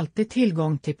du har alltid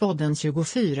tillgång till podden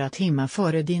 24 timmar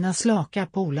före dina slaka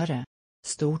polare.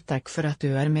 Stort tack för att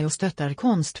du är med och stöttar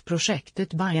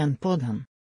konstprojektet Bajenpodden.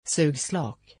 Sug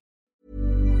slak.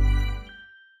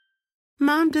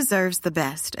 Mom deserves the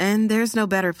best, and there's no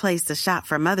better place to shop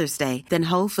for Mother's Day than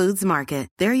Whole Foods Market.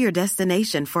 They're your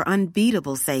destination for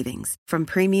unbeatable savings, from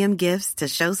premium gifts to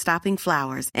show-stopping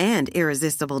flowers and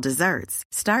irresistible desserts.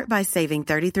 Start by saving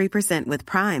 33% with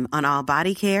Prime on all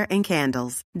body care and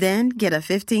candles. Then get a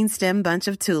 15-stem bunch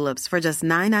of tulips for just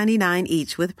 $9.99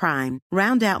 each with Prime.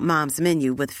 Round out Mom's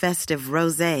menu with festive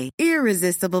rosé,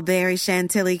 irresistible berry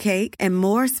chantilly cake, and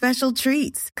more special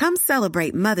treats. Come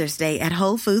celebrate Mother's Day at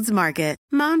Whole Foods Market.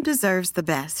 Mom deserves the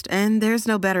best, and there's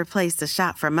no better place to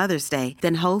shop for Mother's Day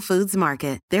than Whole Foods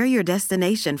Market. They're your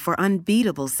destination for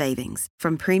unbeatable savings,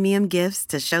 from premium gifts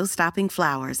to show-stopping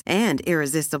flowers and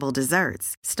irresistible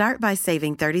desserts. Start by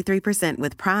saving 33%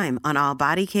 with Prime on all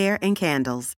body care and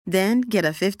candles. Then get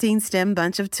a 15-stem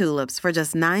bunch of tulips for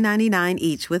just $9.99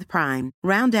 each with Prime.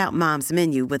 Round out Mom's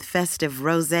menu with festive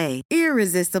rosé,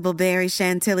 irresistible berry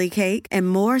chantilly cake, and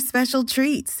more special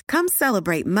treats. Come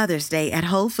celebrate Mother's Day at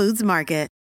Whole Foods Market.